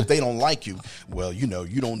 especially if they don't like you. Well, you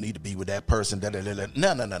don't need to be with that person.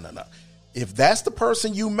 No. If that's the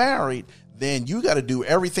person you married, then you got to do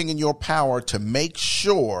everything in your power to make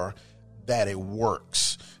sure that it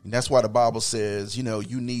works. And that's why the Bible says,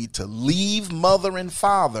 you need to leave mother and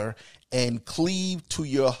father and cleave to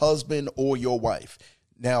your husband or your wife.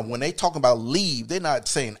 Now, when they talk about leave, they're not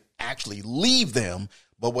saying actually leave them,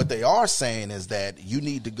 but what they are saying is that you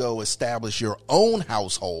need to go establish your own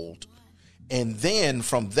household, and then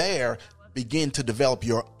from there, begin to develop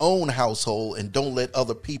your own household, and don't let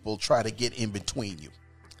other people try to get in between you.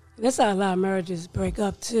 That's how a lot of marriages break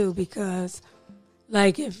up, too, because,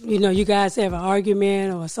 like, if, you guys have an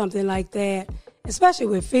argument or something like that, especially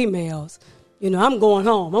with females, I'm going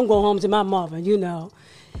home to my mother, And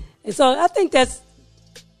so I think it's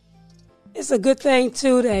a good thing,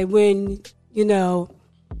 too, that when,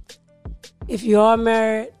 if you are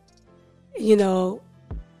married,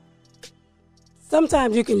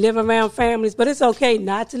 sometimes you can live around families, but it's okay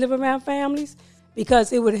not to live around families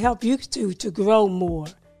because it would help you to grow more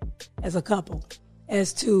as a couple.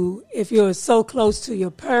 As to if you're so close to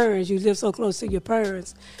your parents, you live so close to your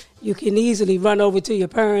parents, you can easily run over to your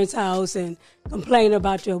parents' house and complain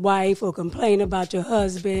about your wife or complain about your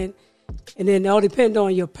husband. And then it all depends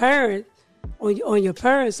on your parent. On your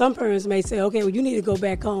parents, some parents may say, okay, well, you need to go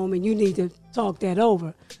back home and you need to talk that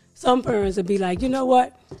over. Some parents would be like, you know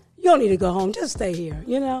what? You don't need to go home. Just stay here,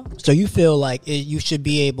 So you feel like you should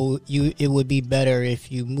be it would be better if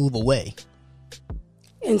you move away?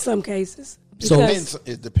 In some cases. So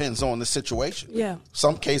it depends on the situation. Yeah.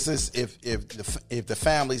 Some cases, if the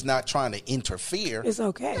family's not trying to interfere, it's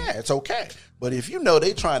okay. Yeah, it's okay. But if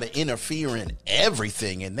they're trying to interfere in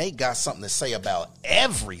everything and they got something to say about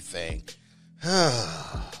everything,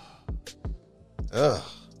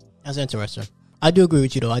 that's interesting. I do agree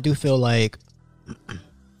with you, though. I do feel like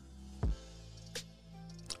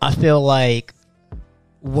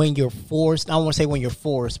when you're forced, I don't want to say when you're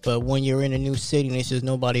forced, but when you're in a new city and it's just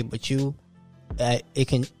nobody but you, I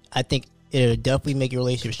think it'll definitely make your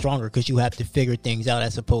relationship stronger because you have to figure things out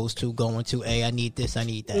as opposed to going to, hey, I need this, I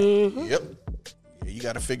need that. Yep. Yeah, you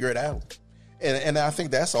got to figure it out. And I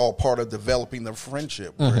think that's all part of developing the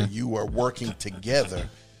friendship where you are working together.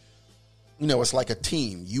 You know, it's like a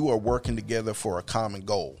team. You are working together for a common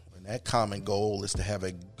goal. And that common goal is to have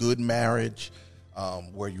a good marriage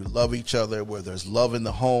where you love each other, where there's love in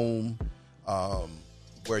the home,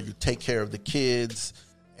 where you take care of the kids,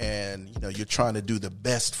 and, you know, you're trying to do the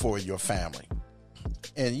best for your family.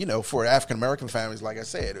 And, you know, for African-American families, like I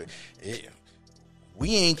said,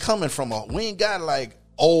 we ain't coming from we ain't got like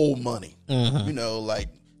old money. You know, like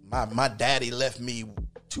my daddy left me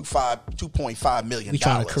 $2.5 million. We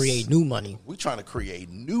trying to create new money. We trying to create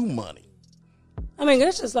new money. I mean,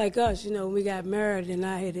 it's just like us, you know, when we got married and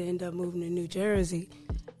I had to end up moving to New Jersey.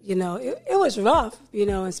 You know, it was rough, you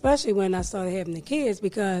know, especially when I started having the kids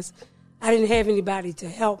because I didn't have anybody to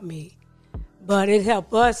help me. But it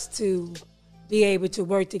helped us to be able to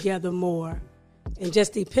work together more and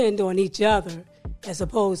just depend on each other as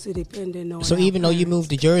opposed to depending on. So even though you parents. moved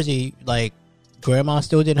to Jersey, like, grandma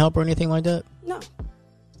still didn't help or anything like that? No.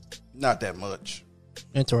 Not that much.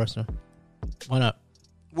 Interesting. Why not?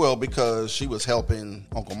 Well, because she was helping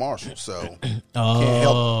Uncle Marshall, so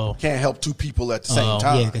Oh. can't help two people at the same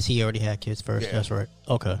time. Yeah, because he already had kids first. Yeah. That's right.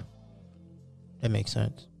 Okay. That makes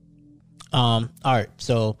sense. All right.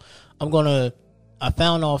 So I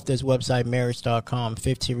found off this website, marriage.com,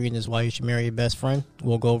 15 reasons why you should marry your best friend.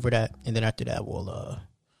 We'll go over that. And then after that, we'll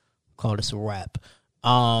call this a wrap.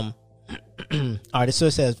 All right. So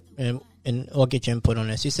it says, and I'll get your input on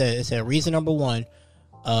this. It said reason number 1,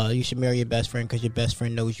 you should marry your best friend because your best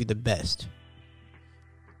friend knows you the best.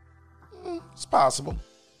 It's possible.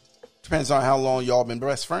 Depends on how long y'all been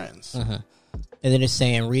best friends. And then it's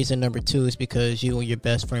saying reason number 2 is because you and your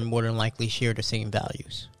best friend more than likely share the same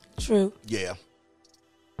values. True. Yeah.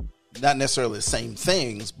 Not necessarily the same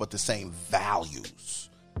things, but the same values.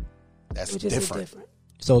 That's Which is different. different.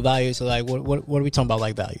 So values are like, what are we talking about,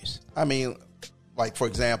 like values? I mean, like, for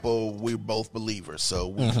example, we're both believers,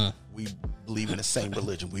 so we believe in the same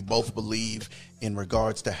religion. We both believe in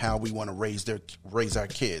regards to how we want to raise our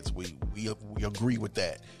kids. We agree with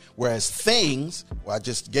that. Whereas things, well, I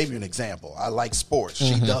just gave you an example. I like sports.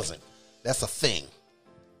 She doesn't. That's a thing.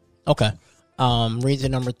 Okay.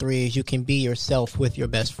 Reason number 3 is you can be yourself with your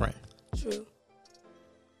best friend. True.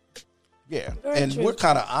 Yeah. Very And true. we're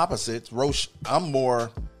kind of opposites. Roche, I'm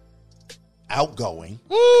more outgoing.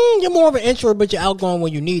 You're more of an introvert, but you're outgoing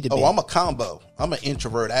when you need to be. Oh, I'm a combo. I'm an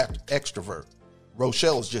introvert, extrovert.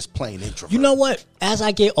 Rochelle is just plain introvert. You know what? As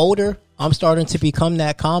I get older, I'm starting to become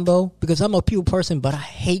that combo because I'm a people person, but I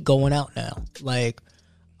hate going out now. Like,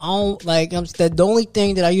 I don't like. The only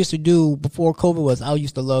thing that I used to do before COVID was I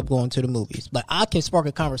used to love going to the movies. Like, I can spark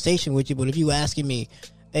a conversation with you, but if you asking me,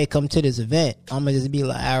 hey, come to this event, I'm gonna just be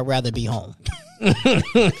like, I'd rather be home.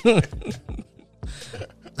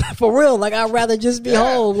 For real, like, I'd rather just be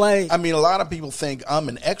home. Like, I mean, a lot of people think I'm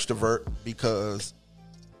an extrovert because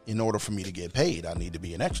in order for me to get paid, I need to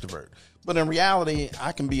be an extrovert. But in reality,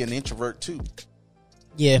 I can be an introvert too.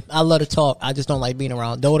 yeah, I love to talk. I just don't like being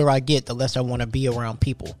around. The older I get, the less I want to be around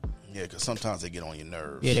people. Yeah, because sometimes they get on your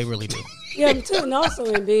nerves. Yeah, they really do. Yeah, too, and also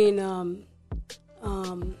in being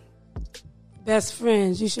best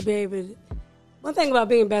friends, you should be able to. One thing about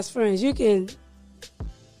being best friends, you can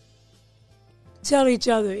tell each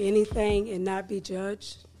other anything and not be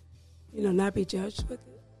judged. You know, not be judged with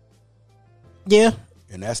it. Yeah,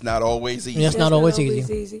 And that's not always easy. Yeah. It's not always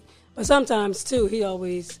easy. But sometimes, too, he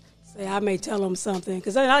always say, I may tell him something,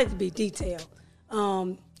 because I like to be detailed.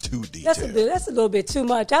 Too That's detailed. that's a little bit too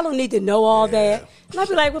much. I don't need to know all that. And I'd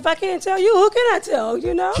be like, well, if I can't tell you, who can I tell,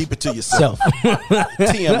 you know? Keep it to yourself. so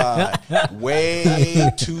TMI. Way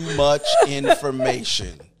too much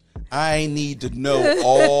information. I need to know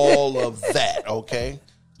all of that, okay?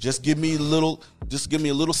 Just give me a little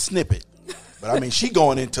snippet. But I mean, she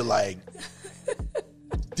going into like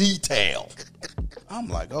detail. I'm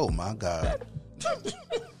like, oh my God.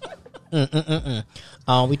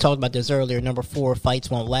 we talked about this earlier. Number 4, fights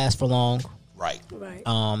won't last for long. Right. Right.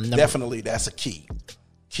 Definitely, that's a key.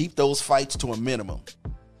 Keep those fights to a minimum.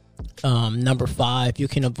 Number 5, you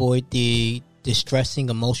can avoid the distressing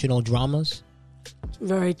emotional dramas.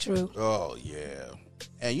 Very true. Oh, yeah.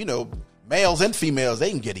 And, you know, males and females,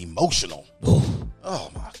 they can get emotional. Oh,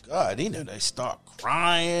 my God. They start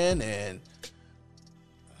crying. And,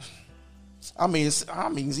 I mean,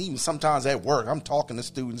 even sometimes at work, I'm talking to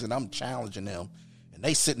students and I'm challenging them. And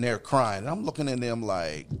they sitting there crying. And I'm looking at them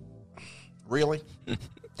like, really?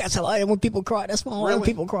 That's how I am when people cry. That's why I don't Really? like when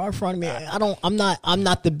people cry in front of me. I'm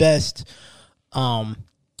not the best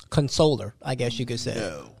consoler, I guess you could say.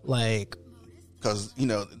 No. Like, because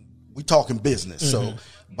we talking business. So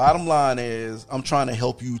bottom line is I'm trying to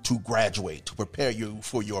help you to graduate, to prepare you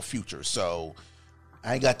for your future. So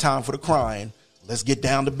I ain't got time for the crying. Let's get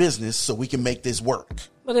down to business so we can make this work.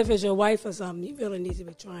 But if it's your wife or something, you really need to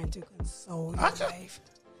be trying to console your wife.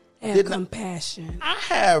 Have compassion. I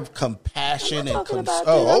have compassion and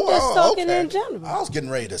console. I'm just talking in general. I was getting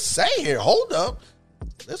ready to say here. Hold up.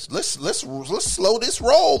 Let's slow this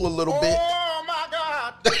roll a little bit. Oh my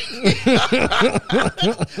God.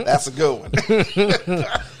 That's a good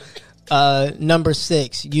one. Number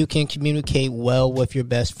 6, you can communicate well with your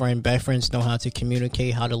best friend. Best friends know how to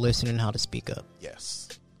communicate, how to listen, and how to speak up. Yes,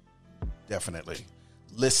 definitely.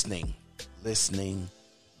 Listening.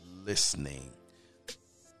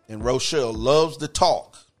 And Rochelle loves to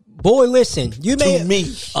talk. Boy, listen, you may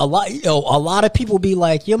me. A lot of people be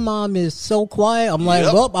like, your mom is so quiet. I'm like,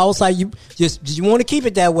 well, I was like, you want to keep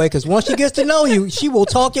it that way, because once she gets to know you, she will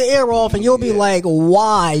talk your ear off, and you'll be like,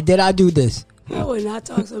 why did I do this? I would not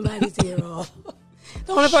talk somebody's ear off.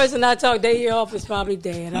 The only person I talk their ear off is probably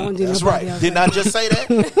Dad. I don't do That's nobody right. else. Didn't I just say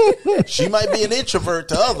that? She might be an introvert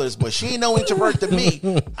to others, but she ain't no introvert to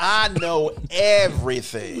me. I know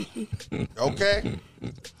everything. Okay?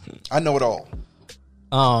 I know it all.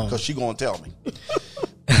 Because she gonna tell me.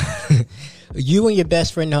 You and your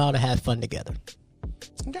best friend know how to have fun together.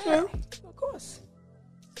 Yeah, of course.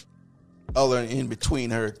 Other in between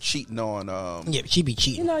her cheating on Yeah, she be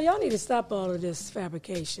cheating. Y'all need to stop all of this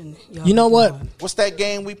fabrication. You know what? What's that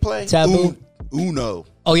game we play? Taboo. Uno.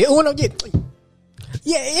 Oh yeah, Uno.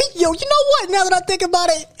 Yeah, you know what? Now that I think about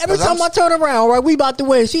it, every time I turn around, right, we about to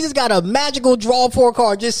win. She just got a magical draw 4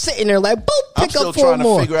 card just sitting there, like, boop, I'm pick still up 4 trying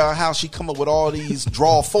more. to figure out how she come up with all these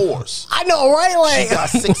draw 4s. I know, right? Like, She got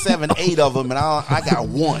 6, 7, 8 of them, and I got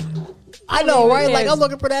 1. I know, right? Like, I'm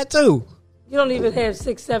looking for that too. You don't even have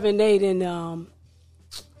 6, 7, 8 in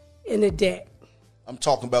the deck. I'm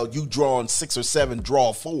talking about you drawing 6 or 7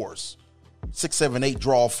 draw 4s. 6, 7, 8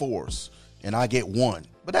 draw 4s. And I get 1.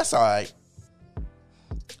 But that's all right.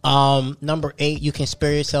 Number 8, you can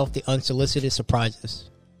spare yourself the unsolicited surprises.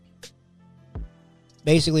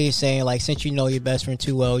 Basically, it's saying, like, since you know your best friend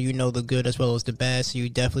too well, you know the good as well as the bad, so you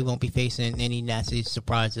definitely won't be facing any nasty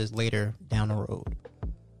surprises later down the road.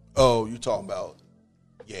 Oh, you talking about,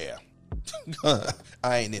 yeah.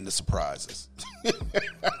 I ain't into surprises.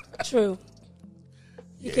 True.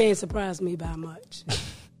 You can't surprise me by much.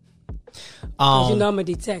 'Cause I'm a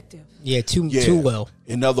detective. Yeah, too well.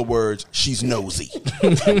 In other words, she's nosy.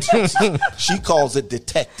 She calls it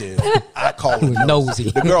detective. I call it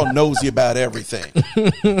nosy. The girl nosy about everything.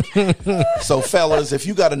 So, fellas, if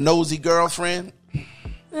you got a nosy girlfriend,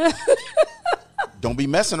 don't be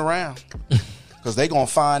messing around, because they going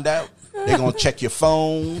to find out. They're going to check your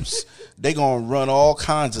phones. They're going to run all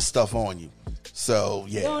kinds of stuff on you. So,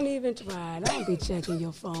 yeah. Don't even try. I don't be checking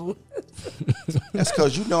your phone. That's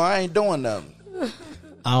because I ain't doing nothing.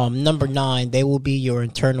 Number 9, they will be your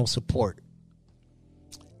internal support.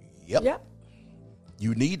 Yep.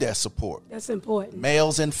 You need that support. That's important.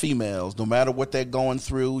 Males and females, no matter what they're going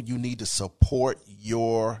through, you need to support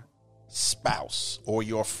your spouse or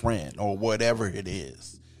your friend or whatever it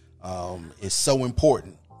is. It's so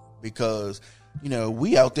important because,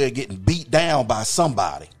 we out there getting beat down by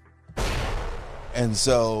somebody. And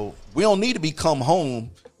so we don't need to be come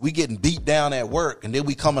home. We getting beat down at work, and then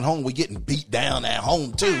we coming home. We getting beat down at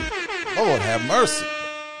home too. Lord have mercy,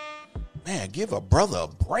 man. Give a brother a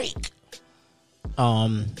break.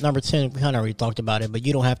 Number 10, we kind of already talked about it, but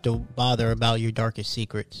you don't have to bother about your darkest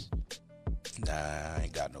secrets. Nah, I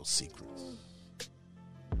ain't got no secrets.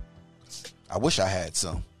 I wish I had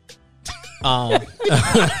some.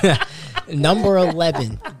 Number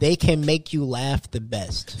 11, they can make you laugh the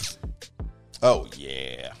best. Oh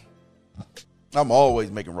yeah, I'm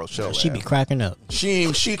always making Rochelle laugh. She be cracking up.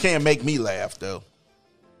 She can't make me laugh though.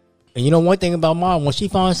 And you know one thing about Mom, when she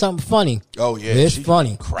finds something funny, oh yeah, it's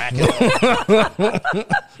funny. Cracking up.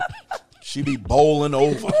 She be bowling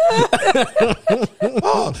over. I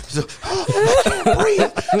can't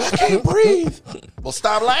breathe. I can't breathe. Well,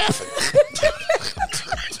 stop laughing.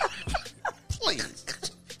 Please.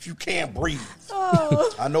 If you can't breathe.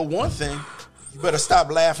 I know one thing. You better stop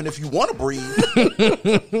laughing if you want to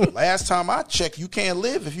breathe. Last time I checked, you can't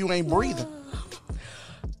live if you ain't breathing.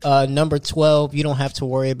 Number 12, you don't have to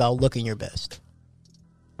worry about looking your best.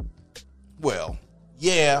 Well,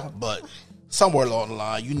 yeah, but somewhere along the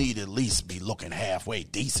line, you need to at least be looking halfway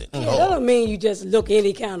decent. That don't mean you just look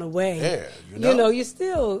any kind of way. Yeah, you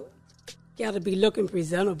still got to be looking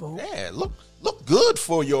presentable. Yeah, look good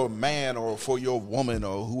for your man or for your woman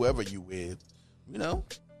or whoever you with.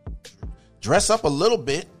 Dress up a little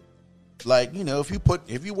bit. Like, you know, if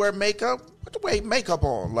you wear makeup, put the makeup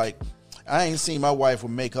on. Like, I ain't seen my wife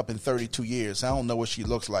with makeup in 32 years. I don't know what she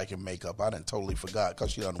looks like in makeup. I done totally forgot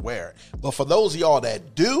because she doesn't wear it. But for those of y'all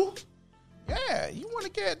that do, yeah, you want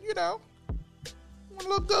to get, you know, you want to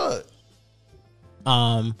look good.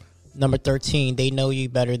 Number 13, they know you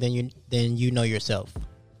better than you know yourself.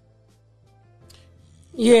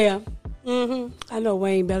 Yeah. I know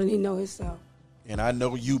Wayne better than he know himself. And I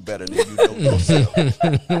know you better than you know yourself.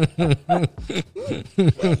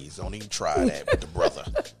 Please don't even try that with the brother.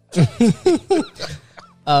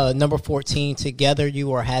 Number 14, together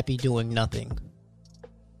you are happy doing nothing.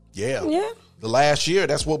 Yeah. Yeah. The last year,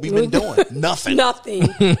 that's what we've been doing. Nothing.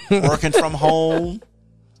 Working from home.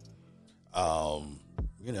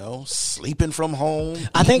 You know, sleeping from home.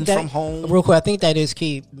 I think that, from home. real quick, I think that is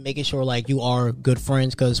key, making sure like you are good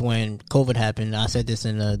friends, because when COVID happened, I said this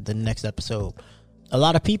in the next episode, a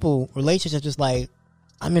lot of people, relationships are just like,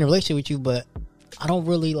 I'm in a relationship with you, but I don't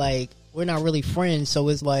really like, we're not really friends, so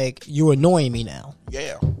it's like, you're annoying me now.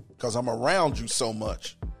 Yeah, because I'm around you so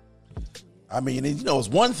much. I mean, you know, it's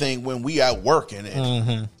one thing when we out working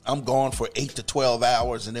and I'm gone for 8 to 12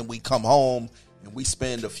 hours, and then we come home and we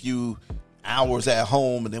spend a few hours at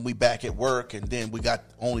home, and then we back at work, and then we got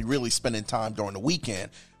only really spending time during the weekend.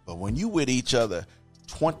 But when you with each other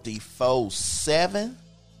 24/7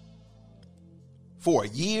 for a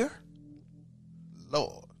year,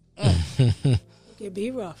 Lord, It could be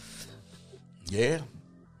rough. yeah.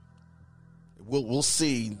 We'll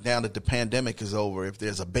see now that the pandemic is over if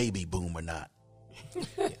there's a baby boom or not.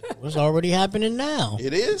 It's already happening now.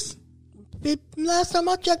 It is. Last time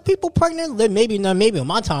I checked, people pregnant. Maybe on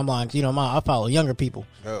my timeline, you know, I follow younger people.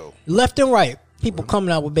 Oh, Left and right, people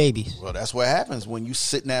coming out with babies. well, that's what happens when you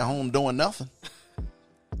sitting at home doing nothing.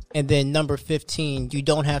 And then number 15, you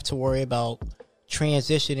don't have to worry about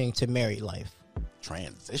transitioning to married life.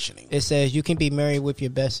 Transitioning. It says you can be married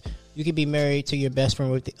to your best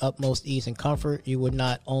friend with the utmost ease and comfort. You would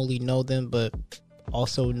not only know them, but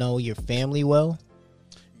also know your family well.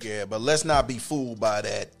 Yeah, but let's not be fooled by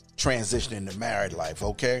that transitioning to married life,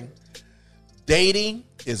 okay? Dating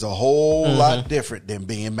is a whole lot different than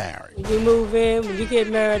being married. When you move in, when you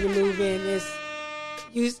get married and move in,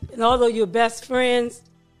 and although you're best friends,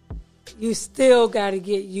 you still got to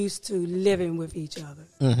get used to living with each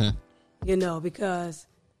other. You know, because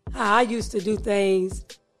how I used to do things,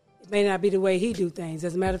 it may not be the way he do things.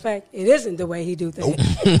 As a matter of fact, it isn't the way he do things.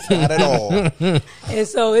 Not at all. And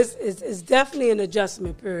so it's definitely an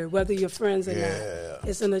adjustment period, whether you're friends or not.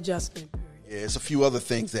 It's an adjustment period. Yeah, it's a few other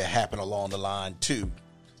things that happen along the line too.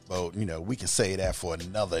 But, you know, we can say that for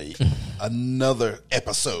another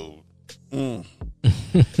episode. But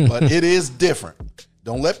it is different.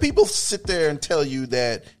 Don't let people sit there and tell you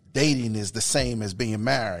that dating is the same as being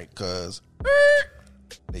married, because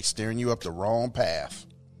they steering you up the wrong path.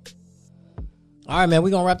 All right, man, we're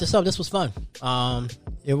going to wrap this up. This was fun. Originally,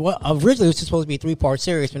 it was just supposed to be a 3-part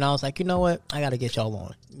series, but I was like, you know what? I got to get y'all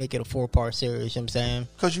on. Make it a 4-part series, you know what I'm saying?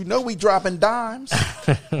 Because you know we dropping dimes.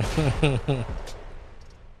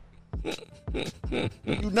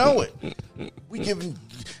 You know it. We giving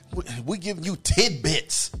you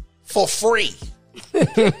tidbits for free.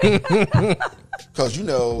 Because, you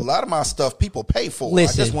know, a lot of my stuff people pay for.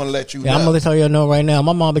 Listen, I just want to let you know. I'm going to tell you know right now.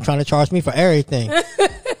 My mom been trying to charge me for everything.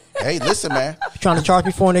 Hey, listen, man. Trying to charge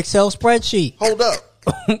me for an Excel spreadsheet. Hold up.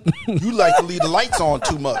 You like to leave the lights on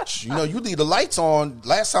too much. You know, you leave the lights on.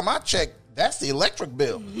 Last time I checked, that's the electric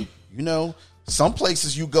bill. You know, some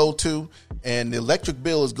places you go to and the electric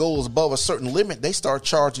bill goes above a certain limit, they start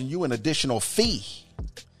charging you an additional fee.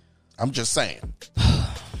 I'm just saying.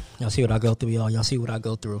 Y'all see what I go through, y'all. Y'all see what I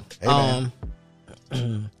go through. Hey, man.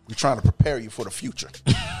 We're trying to prepare you for the future.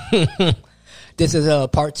 This is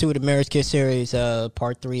part 2 of the Marriage Kit series.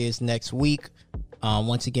 Part 3 is next week.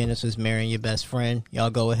 Once again, this was Marrying Your Best Friend.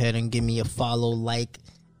 Y'all go ahead and give me a follow, like,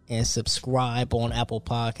 and subscribe on Apple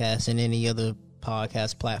Podcasts and any other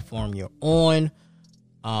podcast platform you're on.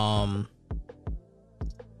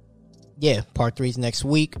 Yeah, part 3 is next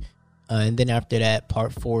week. And then after that,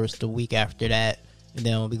 part 4 is the week after that. And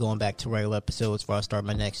then we'll be going back to regular episodes before I start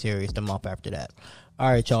my next series the month after that. All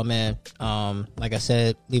right, y'all, man. Like I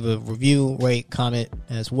said, leave a review, rate, comment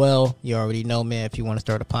as well. You already know, man, if you want to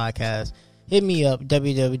start a podcast, hit me up,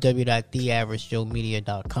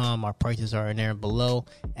 www.theaveragejoemedia.com. Our prices are in there below.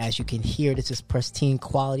 As you can hear, this is pristine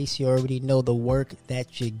quality, so you already know the work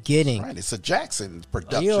that you're getting. Right, it's a Jackson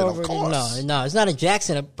production, of course. No, it's not a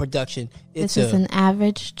Jackson production. This is an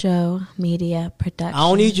Average Joe Media production. I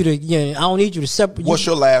don't need you to separate. What's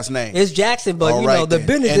your last name? It's Jackson, but All you right, know the then.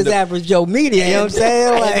 business End is of- Average Joe Media. You know what I'm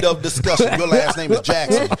saying? End of discussion. Your last name is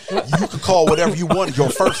Jackson. You can call whatever you want your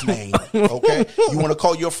first name. Okay, you want to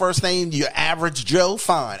call your first name your Average Joe?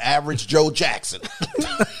 Fine, Average Joe Jackson.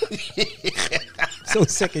 So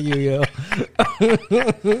sick of you, yo.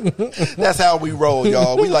 That's how we roll,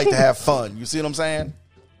 y'all. We like to have fun. You see what I'm saying?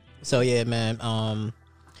 So yeah, man.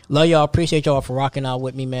 Love y'all. Appreciate y'all for rocking out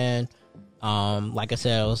with me, man. Like I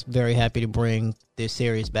said, I was very happy to bring this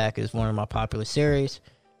series back as one of my popular series.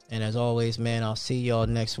 And as always, man, I'll see y'all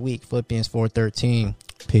next week. Philippians 4:13.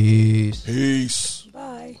 Peace. Peace.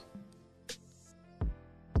 Bye.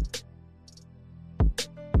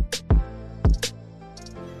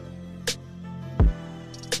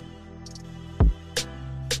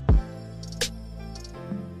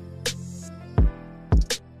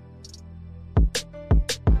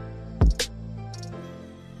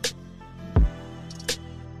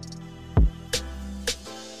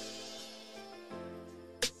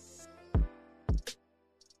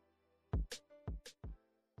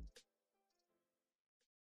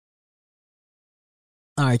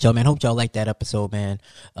 All right, y'all, man. Hope y'all liked that episode, man.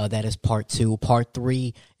 That is part 2. Part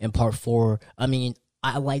 3 and part 4. I mean,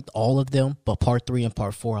 I liked all of them, but part 3 and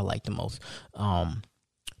part 4 I liked the most.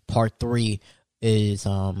 Part 3 is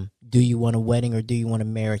do you want a wedding or do you want a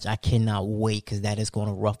marriage? I cannot wait because that is going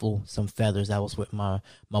to ruffle some feathers. That was with my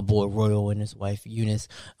boy Royal and his wife Eunice.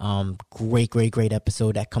 Great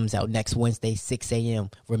episode that comes out next Wednesday, 6 a.m.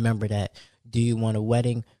 Remember that. Do you want a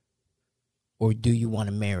wedding or do you want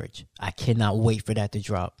a marriage? I cannot wait for that to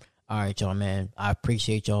drop. All right, y'all, man. I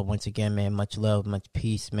appreciate y'all once again, man. Much love, much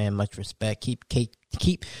peace, man. Much respect. Keep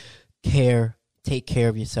care. Take care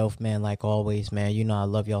of yourself, man. Like always, man. You know I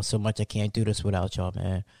love y'all so much. I can't do this without y'all,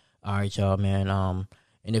 man. All right, y'all, man.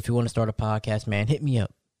 And if you want to start a podcast, man, hit me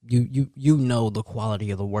up. You know the quality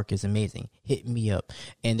of the work is amazing. Hit me up.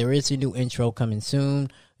 And there is a new intro coming soon.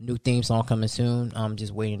 New theme song coming soon. I'm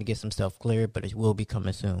just waiting to get some stuff cleared, but it will be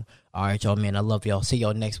coming soon. All right, y'all, man. I love y'all. See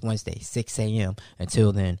y'all next Wednesday, 6 a.m.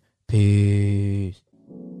 Until then, peace.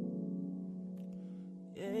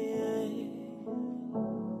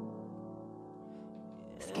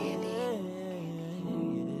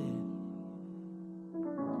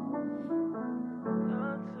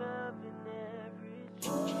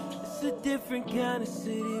 It's a different kind of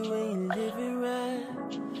city when you live it right.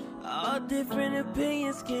 All different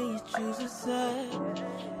opinions, can you choose a side?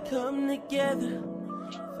 Come together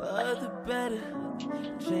for the better.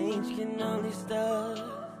 Change can only start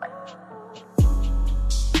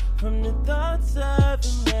from the thoughts of